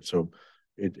is, right? So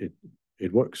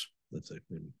it works. Let's say.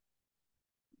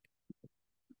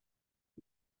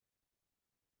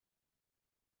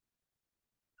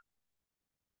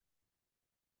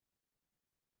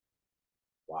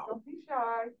 Wow. Don't be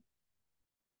shy.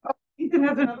 Oh, Ethan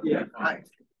has another. Yeah. Hi.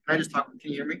 I just talk?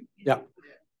 Can you hear me? Yeah.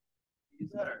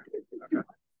 Okay.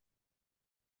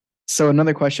 So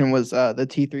another question was the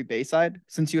T3 Bayside.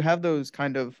 Since you have those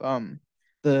kind of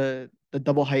the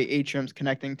double height atriums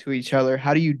connecting to each other,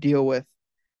 how do you deal with,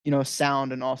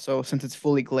 sound, and also since it's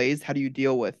fully glazed, how do you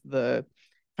deal with the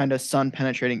kind of sun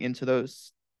penetrating into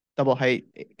those double height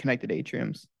connected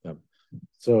atriums? Yeah.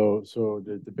 So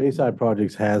the Bayside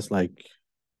projects has like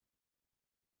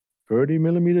 30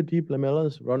 millimeter deep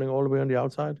lamellas running all the way on the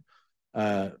outside.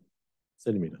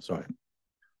 Centimeter, sorry.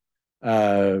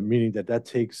 Meaning that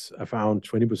takes around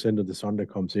 20% of the sun that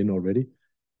comes in already.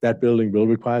 That building will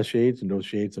require shades, and those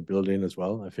shades are built in as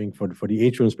well. I think for the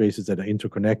atrium spaces that are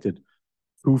interconnected,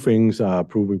 two things are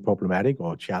proving problematic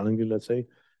or challenging, let's say.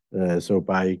 So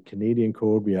by Canadian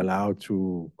code, we are allowed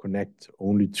to connect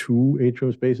only 2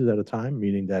 atrium spaces at a time,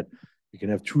 meaning that we can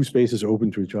have 2 spaces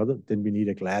open to each other. Then we need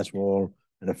a glass wall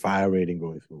and a fire rating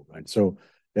going through, right? So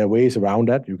there are ways around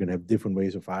that. You can have different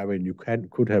ways of fire rating. You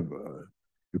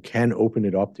can open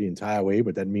it up the entire way,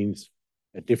 but that means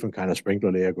a different kind of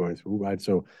sprinkler layer going through, right?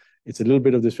 So it's a little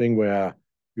bit of this thing where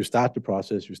you start the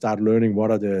process, you start learning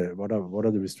what are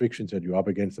the restrictions that you're up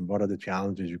against and what are the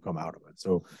challenges you come out of it.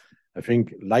 So I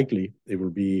think likely it will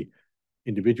be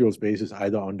individual spaces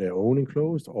either on their own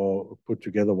enclosed or put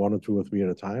together 1 or 2 or 3 at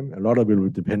a time. A lot of it will be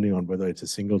depending on whether it's a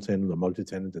single tenant or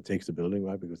multi-tenant that takes the building,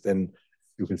 right? Because then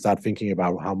you can start thinking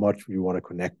about how much you want to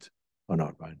connect or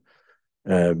not,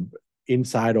 right?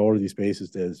 Inside all of these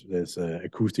spaces, there's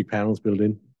acoustic panels built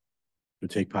in to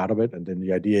take part of it. And then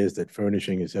the idea is that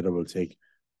furnishing, etc., will take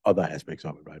other aspects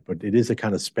of it, right? But it is a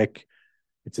kind of spec,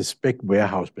 it's a spec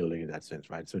warehouse building in that sense,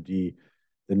 right? So the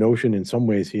notion in some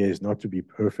ways here is not to be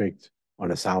perfect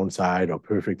on a sound side or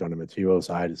perfect on a material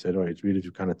side, etc. It's really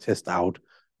to kind of test out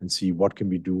and see what can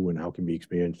we do and how can we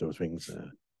experience those things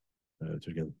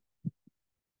together.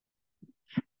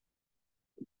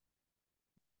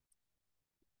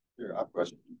 Sure, I have a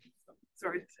question.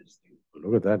 Sorry.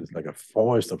 Look at that. It's like a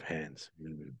forest of hands.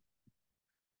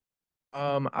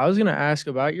 I was gonna ask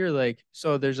about your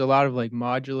so there's a lot of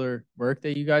modular work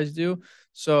that you guys do.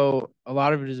 So a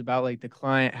lot of it is about the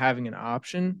client having an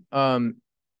option.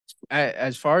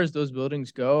 As far as those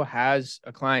buildings go, has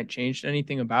a client changed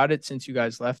anything about it since you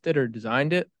guys left it or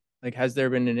designed it? Has there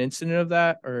been an incident of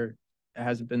that, or it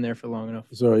hasn't been there for long enough?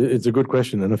 So it's a good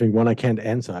question, and I think one I can't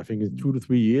answer. I think in 2 to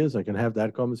 3 years I can have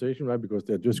that conversation, right? Because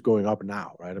they're just going up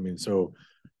now, right? I mean, so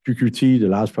QQT, the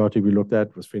last project we looked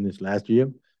at, was finished last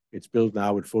year. It's built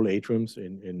now with full atriums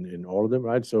in all of them,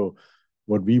 right? So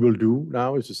what we will do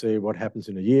now is to say what happens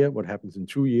in a year, what happens in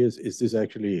 2 years. Is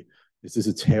this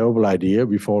a terrible idea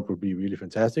we thought would be really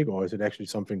fantastic, or is it actually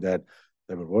something that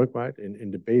will work, right?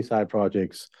 In the Bayside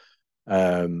projects,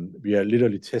 we are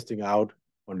literally testing out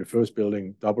on the first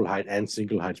building double height and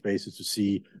single height spaces to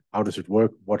see how does it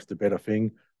work, what's the better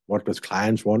thing, what does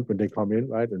clients want when they come in,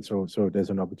 right? And so there's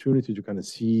an opportunity to kind of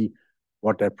see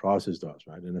what that process does,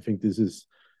 right? And I think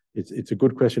it's a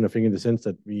good question, I think, in the sense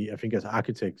that I think as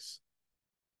architects,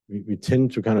 we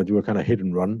tend to kind of do a kind of hit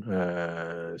and run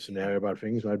scenario about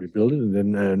things, right? We build it and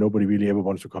then nobody really ever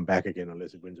wants to come back again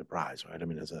unless it wins a prize, right? I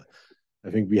mean, I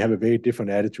think we have a very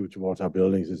different attitude towards our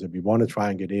buildings, is that we want to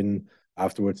try and get in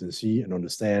afterwards and see and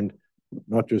understand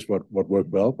not just what worked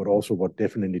well, but also what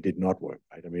definitely did not work,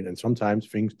 right? I mean, and sometimes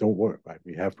things don't work, right?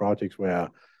 We have projects where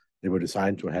they were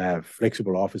designed to have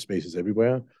flexible office spaces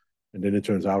everywhere, and then it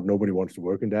turns out nobody wants to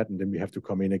work in that, and then we have to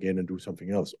come in again and do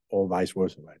something else, or vice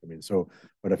versa, right? I mean,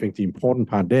 but I think the important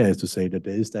part there is to say that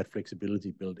there is that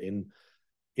flexibility built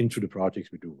into the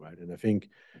projects we do, right? And I think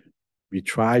we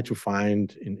try to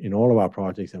find in all of our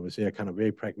projects, I would say, a kind of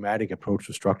very pragmatic approach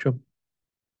to structure,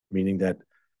 meaning that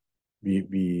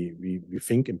we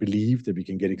think and believe that we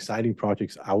can get exciting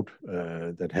projects out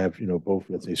that have, both,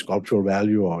 let's say, sculptural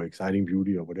value or exciting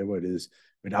beauty or whatever it is,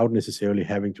 without necessarily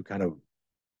having to kind of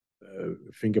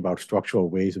think about structural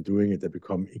ways of doing it that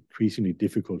become increasingly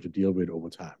difficult to deal with over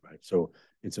time, right? So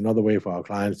it's another way for our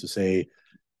clients to say,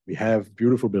 we have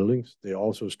beautiful buildings. They're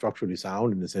also structurally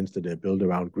sound in the sense that they're built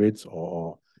around grids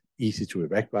or easy to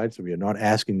erect, right? So we are not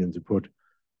asking them to put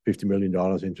 $50 million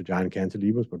into giant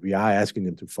cantilevers, but we are asking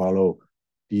them to follow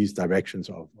these directions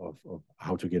of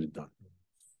how to get it done.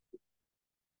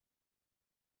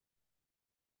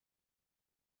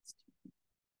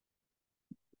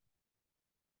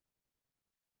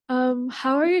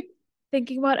 How are you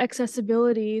thinking about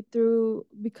accessibility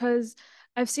because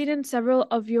I've seen in several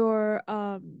of your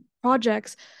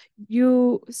projects,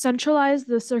 you centralize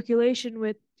the circulation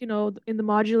with, in the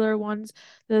modular ones,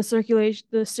 the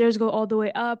stairs go all the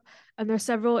way up, and there's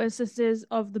several instances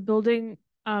of the building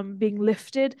being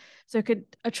lifted so it could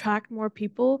attract more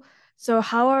people. So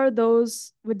how are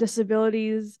those with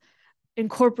disabilities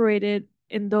incorporated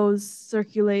in those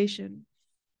circulation?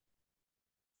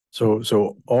 So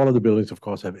all of the buildings, of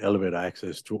course, have elevator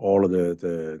access to all of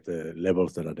the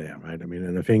levels that are there, right? I mean,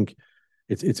 and I think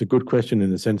it's a good question in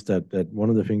the sense that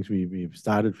one of the things we've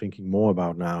started thinking more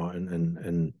about now,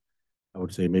 and I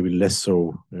would say maybe less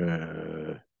so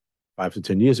 5 to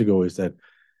 10 years ago, is that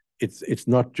it's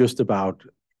not just about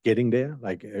getting there.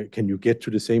 Like, can you get to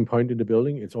the same point in the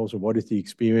building? It's also what is the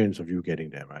experience of you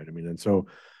getting there, right? I mean, and so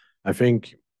I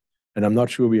think, and I'm not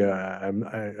sure we are.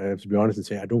 I have to be honest and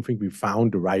say I don't think we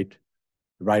found the right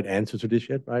answer to this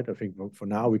yet, right? I think for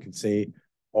now we can say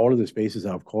all of the spaces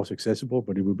are of course accessible,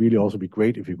 but it would really also be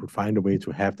great if we could find a way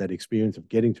to have that experience of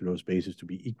getting to those spaces to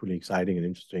be equally exciting and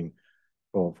interesting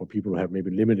for people who have maybe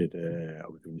limited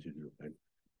opportunity to do. Right?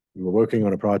 We were working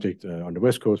on a project on the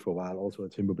West Coast for a while, also a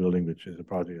timber building, which is a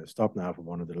project that stopped now for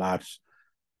one of the large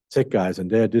tech guys. And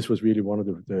this was really one of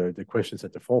the questions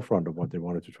at the forefront of what they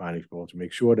wanted to try and explore, to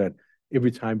make sure that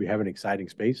every time we have an exciting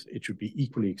space, it should be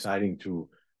equally exciting to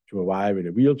arrive in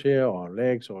a wheelchair or on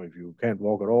legs, or if you can't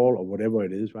walk at all, or whatever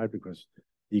it is, right? Because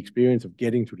the experience of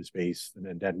getting to the space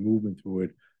and that movement through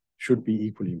it should be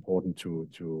equally important to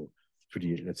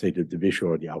the, let's say, the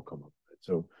visual or the outcome of it.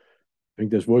 So I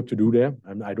think there's work to do there.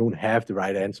 I don't have the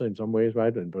right answer in some ways,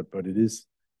 right? But it is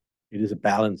a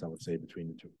balance, I would say, between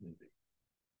the two.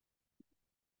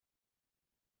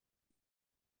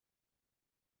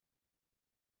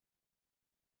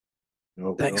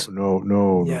 No, Thanks.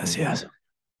 No. Yes.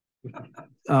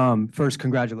 First,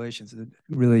 congratulations.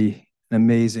 Really an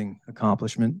amazing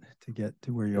accomplishment to get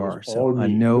to where you are. So I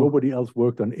know nobody else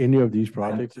worked on any of these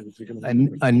projects.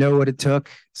 I know what it took.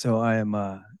 So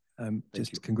I'm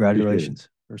just congratulations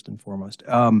first and foremost.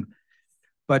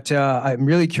 But I'm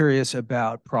really curious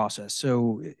about process.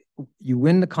 So you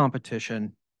win the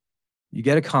competition, you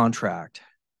get a contract.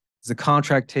 Does the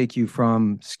contract take you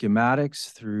from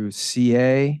schematics through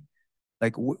CA?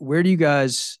 Like, where do you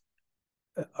guys,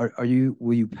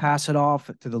 will you pass it off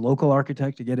to the local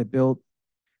architect to get it built?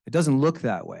 It doesn't look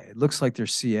that way. It looks like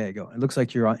there's CA going. It looks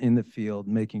like you're in the field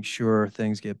making sure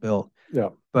things get built. Yeah.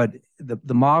 But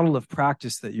the model of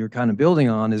practice that you're kind of building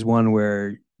on is one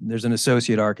where there's an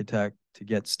associate architect to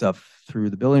get stuff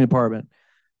through the building department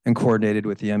and coordinated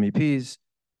with the MEPs.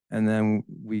 And then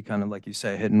we kind of, like you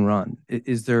say, hit and run.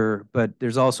 But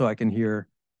there's also, I can hear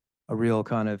a real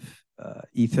kind of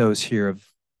ethos here of,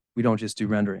 we don't just do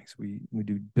renderings, we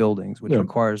do buildings, which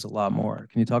requires a lot more.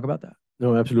 Can you talk about that?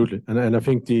 No, absolutely. And I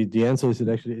think the answer is that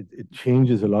actually it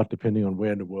changes a lot depending on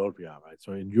where in the world we are, right?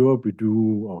 So in Europe, we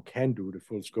do or can do the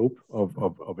full scope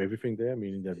of everything there,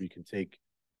 meaning that we can take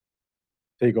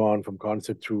on from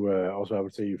concept to, also I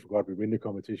would say you forgot we win the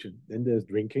competition. Then there's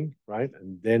drinking, right?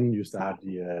 And then you start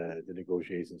the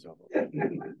negotiations of it.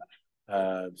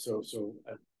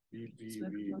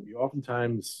 We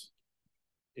oftentimes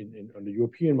on the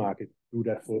European market do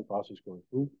that full process going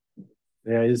through.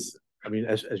 There is, I mean,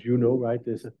 as you know, right,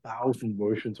 there's 1,000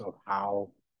 versions of how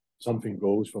something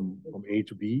goes from A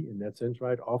to B in that sense,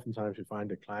 right? Oftentimes you find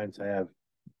that clients have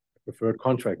a preferred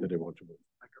contract that they want to move.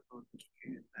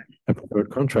 A preferred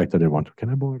contract that they want to. Can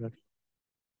I borrow that?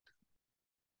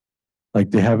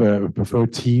 Like they have a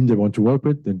preferred team they want to work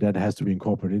with, then that has to be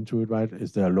incorporated into it, right?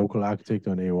 Is there a local architect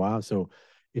or an AOR? So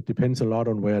it depends a lot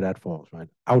on where that falls, right?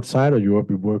 Outside of Europe,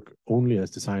 we work only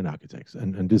as design architects.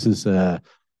 And this is, I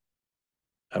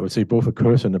would say, both a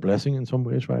curse and a blessing in some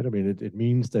ways, right? I mean, it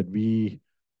means that we,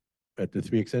 at the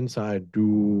 3XN side,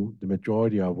 do the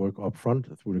majority of our work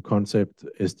upfront through the concept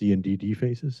SD and DD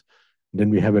phases. And then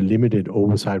we have a limited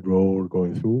oversight role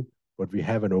going through, but we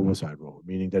have an oversight role,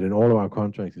 meaning that in all of our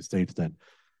contracts, it states that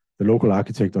the local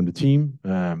architect on the team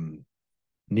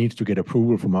needs to get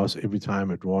approval from us every time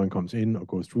a drawing comes in or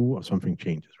goes through or something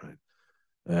changes, right?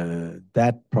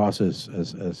 That process,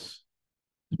 as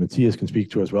Matthias can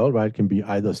speak to as well, right, can be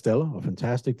either stellar or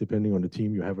fantastic depending on the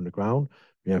team you have on the ground.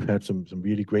 We have had some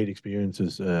really great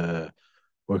experiences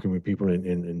working with people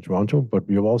in Toronto, but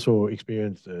we have also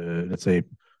experienced, let's say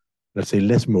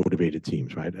less motivated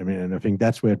teams, right? I mean, and I think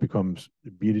that's where it becomes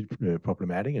really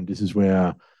problematic. And this is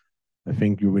where I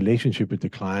think your relationship with the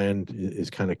client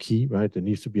is kind of key, right? There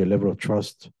needs to be a level of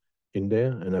trust in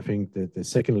there. And I think that the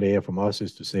second layer from us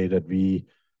is to say that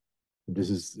this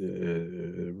is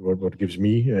what gives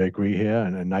me gray hair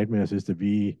and nightmares, is that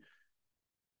we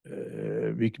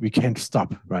can't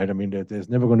stop, right? I mean, there's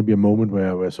never going to be a moment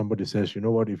where somebody says, you know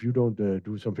what, if you don't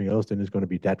do something else, then it's going to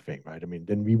be that thing, right? I mean,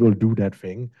 then we will do that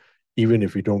thing, even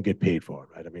if we don't get paid for it,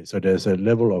 right? I mean, so there's a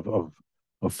level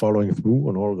of following through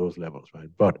on all of those levels, right?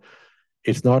 But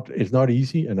it's not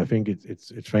easy, and I think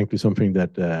it's frankly something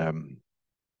that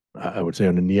I would say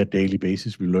on a near daily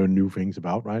basis, we learn new things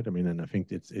about, right? I mean, and I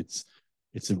think it's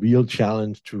a real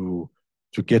challenge to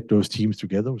get those teams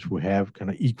together who have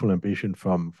kind of equal ambition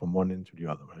from one end to the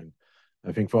other, right?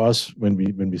 I think for us, when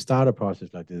we start a process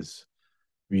like this,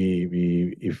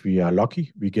 we if we are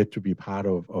lucky, we get to be part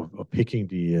of picking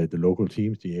the local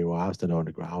teams, the AORs that are on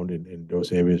the ground in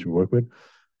those areas we work with,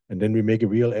 and then we make a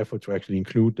real effort to actually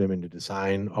include them in the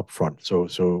design upfront.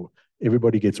 So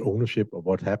everybody gets ownership of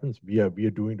what happens. We are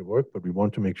doing the work, but we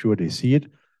want to make sure they see it,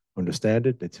 understand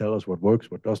it. They tell us what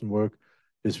works, what doesn't work.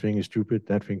 This thing is stupid.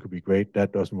 That thing could be great.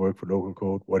 That doesn't work for local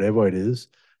code, whatever it is.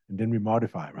 And then we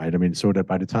modify, right? I mean, so that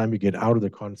by the time we get out of the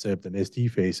concept and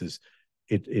SD phases,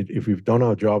 if we've done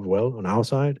our job well on our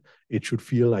side, it should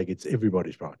feel like it's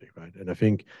everybody's project, right? And I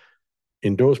think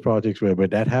in those projects where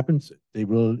that happens, they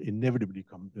will inevitably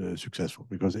become successful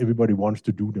because everybody wants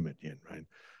to do them at the end, right?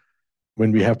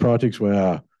 When we have projects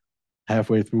where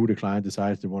halfway through the client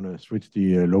decides they want to switch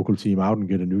the local team out and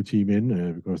get a new team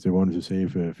in because they wanted to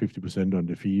save 50% on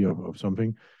the fee of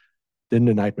something, then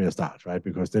the nightmare starts, right?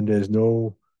 Because then there's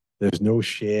no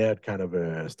shared kind of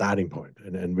a starting point.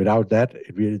 And without that,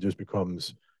 it really just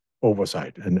becomes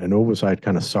oversight. And oversight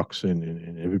kind of sucks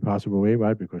in every possible way,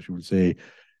 right? Because you would say,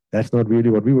 that's not really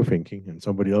what we were thinking. And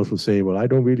somebody else will say, well, I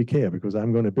don't really care because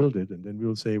I'm going to build it. And then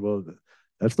we'll say, well,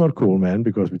 that's not cool, man,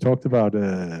 because we talked about,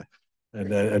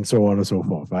 and so on and so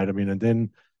forth, right? I mean, and then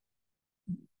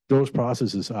those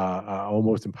processes are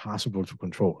almost impossible to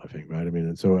control, I think, right? I mean,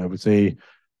 and so I would say,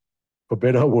 for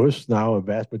better or worse, now a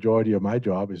vast majority of my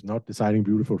job is not deciding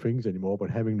beautiful things anymore, but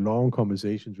having long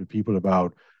conversations with people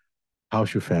about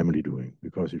how's your family doing?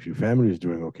 Because if your family is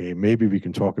doing okay, maybe we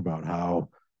can talk about how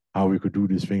we could do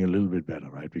this thing a little bit better,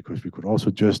 right? Because we could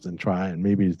also just and try, and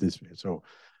maybe it's this way. So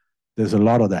there's a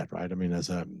lot of that, right? I mean,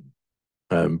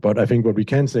 but I think what we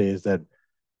can say is that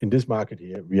in this market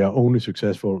here, we are only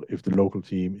successful if the local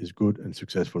team is good and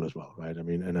successful as well, right? I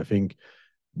mean, and I think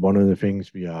one of the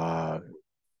things we are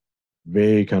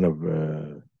very kind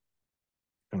of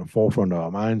forefront of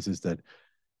our minds is that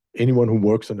anyone who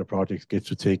works on the project gets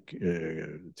to take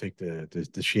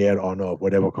the shared honor of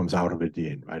whatever comes out of it at the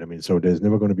end, right? I mean, so there's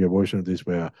never going to be a version of this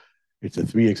where it's a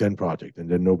 3XN project and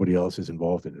then nobody else is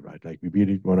involved in it, right? Like we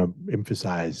really want to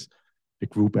emphasize the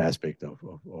group aspect of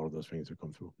all of those things that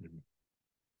come through.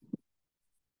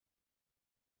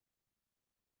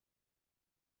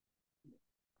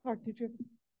 Mark, did you?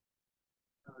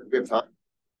 We have time.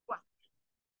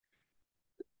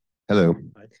 Hello.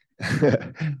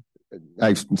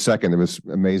 I second, it was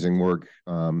amazing work.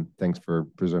 Thanks for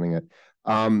presenting it.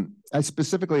 I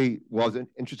specifically wasn't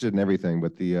interested in everything,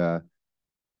 but the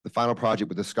final project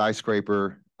with the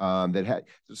skyscraper that had,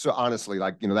 so honestly,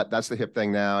 like, you know, that's the hip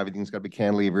thing now. Everything's got to be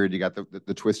cantilevered. You got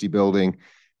the twisty building.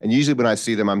 And usually when I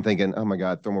see them, I'm thinking, oh my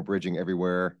God, thermal bridging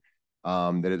everywhere,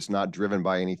 that it's not driven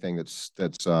by anything that's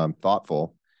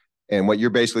thoughtful. And what you're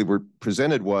basically were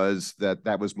presented was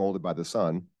that was molded by the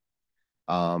sun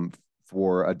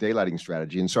for a daylighting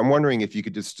strategy. And so I'm wondering if you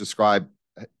could just describe,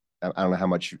 I don't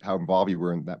know how involved you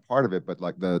were in that part of it, but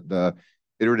like the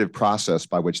iterative process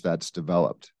by which that's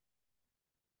developed.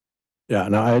 Yeah,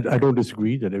 no, I don't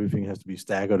disagree that everything has to be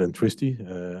staggered and twisty.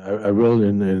 I will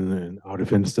in our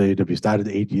defense say that we started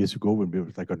 8 years ago when we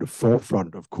were like on the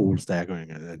forefront of cool staggering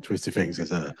and twisty things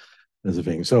as a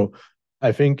thing. So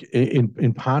I think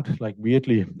in part, like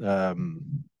weirdly,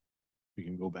 we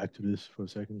can go back to this for a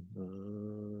second.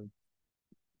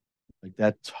 Like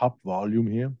that top volume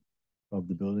here of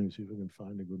the building, see if I can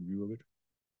find a good view of it.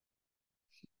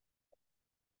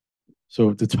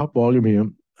 So the top volume here,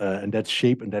 and that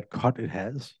shape and that cut it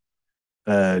has,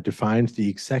 defines the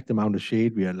exact amount of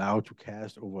shade we are allowed to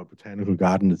cast over a botanical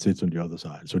garden that sits on the other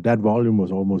side. So that volume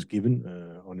was almost given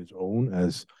on its own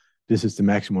as this is the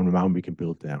maximum amount we can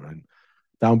build there. And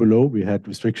down below, we had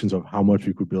restrictions of how much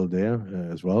we could build there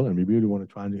as well. And we really want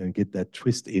to try and get that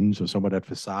twist in so some of that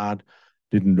facade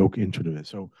didn't look into this.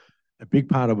 So a big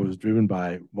part of it was driven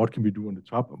by what can we do on the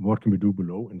top and what can we do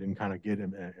below, and then kind of get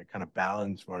a kind of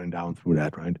balance running down through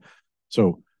that, right?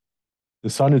 So the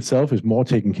sun itself is more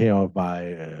taken care of by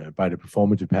the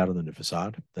performative pattern in the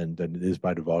facade than it is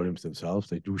by the volumes themselves.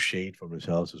 They do shade from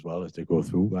themselves as well as they go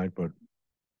through, right?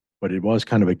 But it was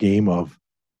kind of a game of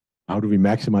how do we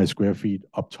maximize square feet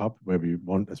up top where we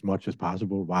want as much as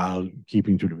possible while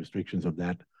keeping to the restrictions of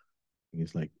that. And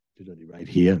it's like literally right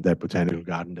here, that botanical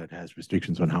garden that has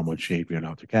restrictions on how much shade we're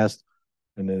allowed to cast.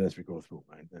 And then as we go through,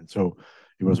 right? And so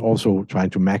it was also trying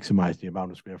to maximize the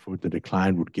amount of square foot that the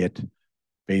client would get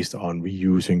based on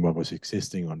reusing what was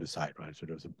existing on the site, right? So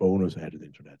there was a bonus added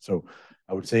into that. So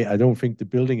I would say I don't think the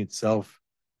building itself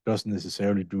doesn't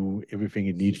necessarily do everything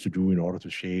it needs to do in order to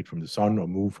shade from the sun or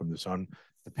move from the sun.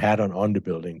 The pattern on the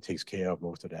building takes care of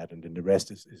most of that, and then the rest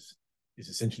is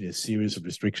essentially a series of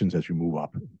restrictions as you move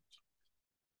up.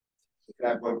 Can I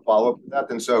have one follow-up with that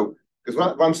then? So, because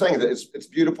what I'm saying is that it's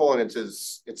beautiful and it's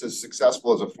as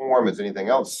successful as a form as anything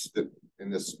else in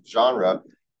this genre,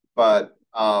 but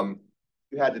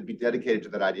you had to be dedicated to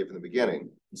that idea from the beginning.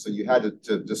 So you had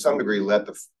to some degree let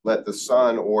the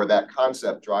sun or that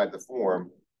concept drive the form,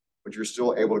 but you're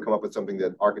still able to come up with something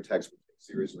that architects would take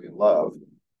seriously and love.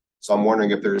 So I'm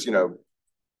wondering if there's,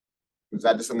 is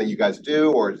that just something you guys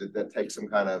do, or does that take some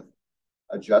kind of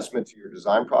adjustment to your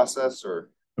design process, or?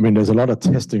 I mean, there's a lot of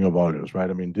testing of volumes, right?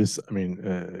 I mean, this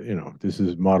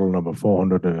is model number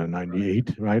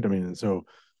 498, right? I mean, and so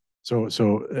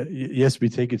yes, we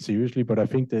take it seriously, but I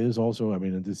think there is also, I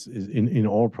mean, and this is in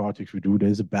all projects we do,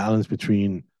 there's a balance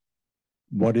between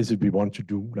what is it we want to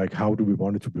do, like how do we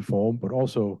want it to perform, but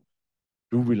also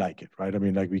do we like it, right? I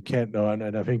mean, like we can't,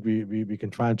 and I think we can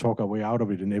try and talk our way out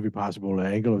of it in every possible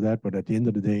angle of that, but at the end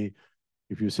of the day,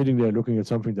 if you're sitting there looking at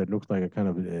something that looks like a kind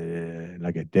of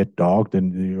like a dead dog,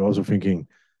 then you're also thinking,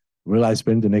 will I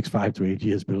spend the next 5 to 8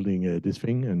 years building this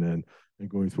thing and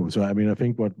going through? So I mean, I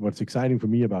think what's exciting for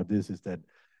me about this is that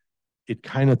it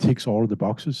kind of ticks all of the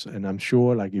boxes, and I'm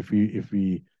sure like if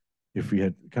we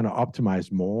had kind of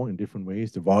optimized more in different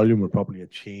ways, the volume would probably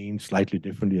have changed slightly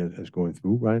differently as going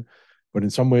through, right? But in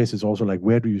some ways, it's also like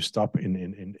where do you stop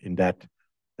in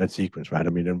that sequence, right? I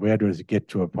mean, and where does it get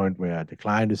to a point where the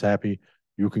client is happy?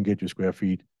 You can get your square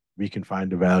feet. We can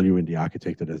find the value in the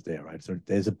architecture that's there, right? So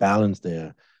there's a balance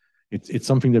there. It's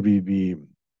something that we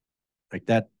like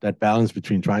that balance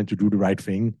between trying to do the right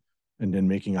thing and then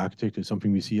making architecture is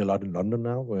something we see a lot in London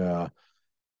now, where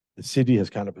the city has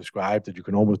kind of prescribed that you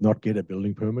can almost not get a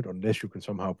building permit unless you can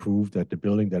somehow prove that the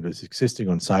building that is existing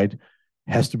on site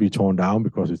has to be torn down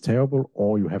because it's terrible,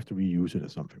 or you have to reuse it or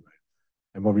something, right?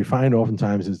 And what we find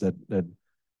oftentimes is that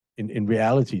in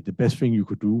reality, the best thing you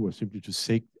could do was simply to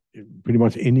take pretty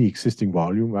much any existing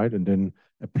volume, right, and then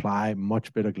apply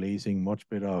much better glazing, much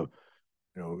better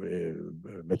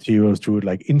materials to it,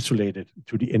 like insulate it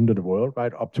to the end of the world,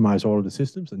 right? Optimize all of the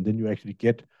systems, and then you actually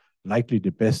get likely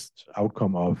the best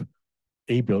outcome of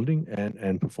a building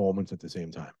and performance at the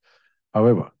same time.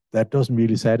 However, that doesn't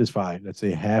really satisfy, let's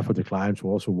say, half of the clients who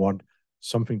also want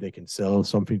something they can sell,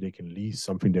 something they can lease,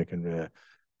 something that can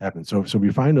happen. So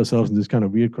we find ourselves in this kind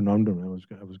of weird conundrum.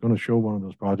 I was going to show one of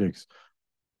those projects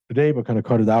today, but kind of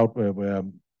cut it out where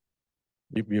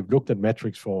we have looked at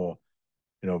metrics for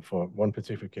one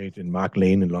particular case in Mark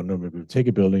Lane in London, where we take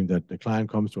a building that the client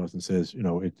comes to us and says,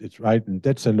 it's right in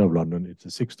dead center of London. It's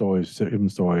a 6-story,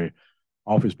 7-story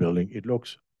office building. It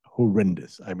looks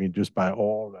horrendous. I mean, just by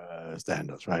all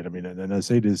standards, right? I mean, and I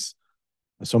say this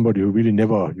as somebody who really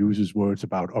never uses words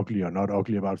about ugly or not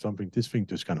ugly about something. This thing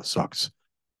just kind of sucks.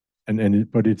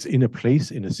 But it's in a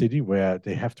place in a city where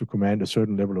they have to command a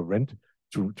certain level of rent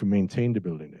to maintain the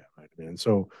building there, right? And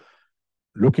so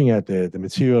looking at the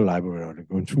material library,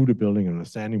 going through the building and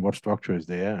understanding what structure is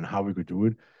there and how we could do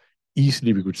it,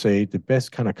 easily we could say the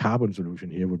best kind of carbon solution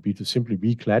here would be to simply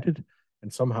reclad it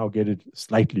and somehow get it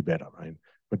slightly better, right?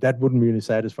 But that wouldn't really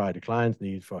satisfy the client's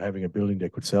need for having a building they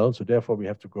could sell. So therefore we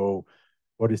have to go,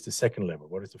 what is the second level?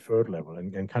 What is the third level?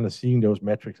 And kind of seeing those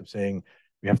metrics of saying,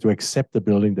 we have to accept the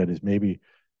building that is maybe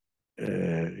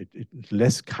it's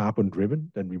less carbon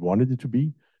driven than we wanted it to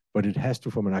be, but it has to,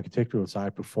 from an architectural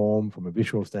side, perform from a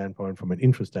visual standpoint, from an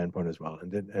interest standpoint as well.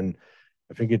 And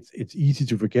I think it's easy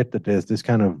to forget that there's this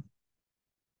kind of,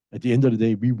 at the end of the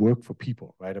day, we work for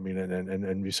people, right? I mean,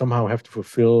 and we somehow have to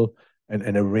fulfill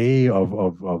an array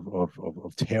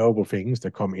of terrible things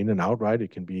that come in and out, right?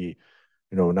 It can be,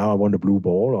 now I want a blue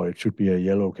ball, or it should be a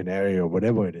yellow canary, or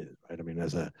whatever it is, right? I mean,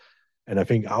 and I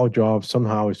think our job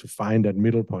somehow is to find that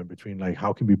middle point between like,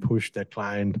 how can we push that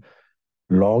client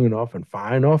long enough and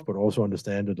far enough, but also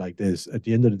understand that like this, at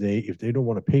the end of the day, if they don't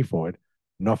want to pay for it,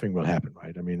 nothing will happen,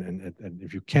 right? I mean, and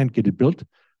if you can't get it built,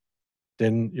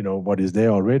 then, what is there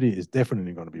already is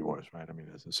definitely going to be worse, right? I mean,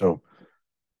 so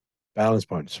balance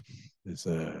points is,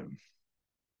 I'm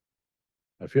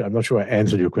not sure I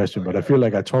answered your question, but I feel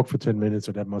like I talked for 10 minutes,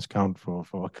 so that must count for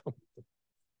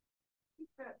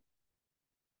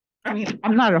I mean,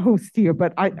 I'm not a host here,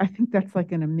 but I think that's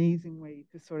like an amazing way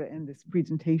to sort of end this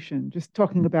presentation, just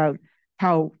talking about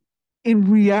how in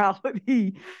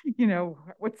reality,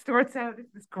 what starts out as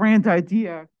this grand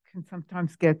idea can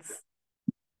sometimes gets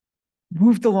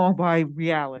moved along by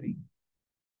reality.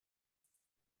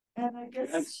 And I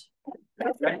guess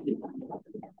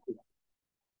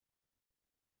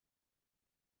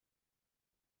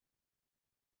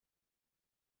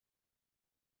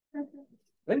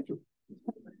Thank you.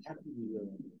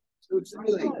 So it's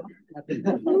really.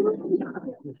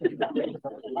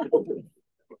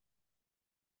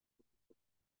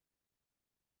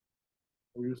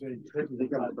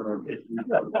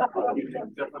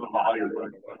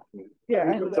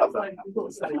 Yeah.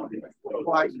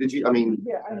 Why did you? I mean,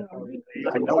 Yeah, I know.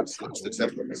 I know it's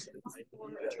acceptance.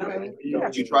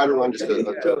 Did you try to run just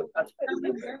a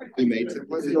pre-made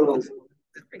template?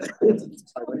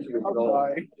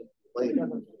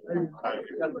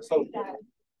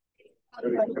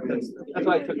 That's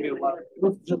why it took me a while.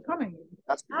 Just coming.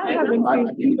 That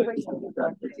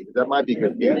might be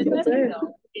good.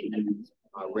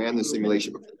 Ran the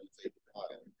simulation before.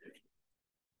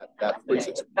 That puts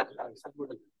it.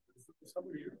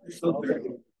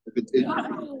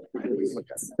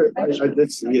 I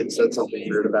did see it said something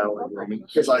weird about like roaming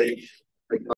because I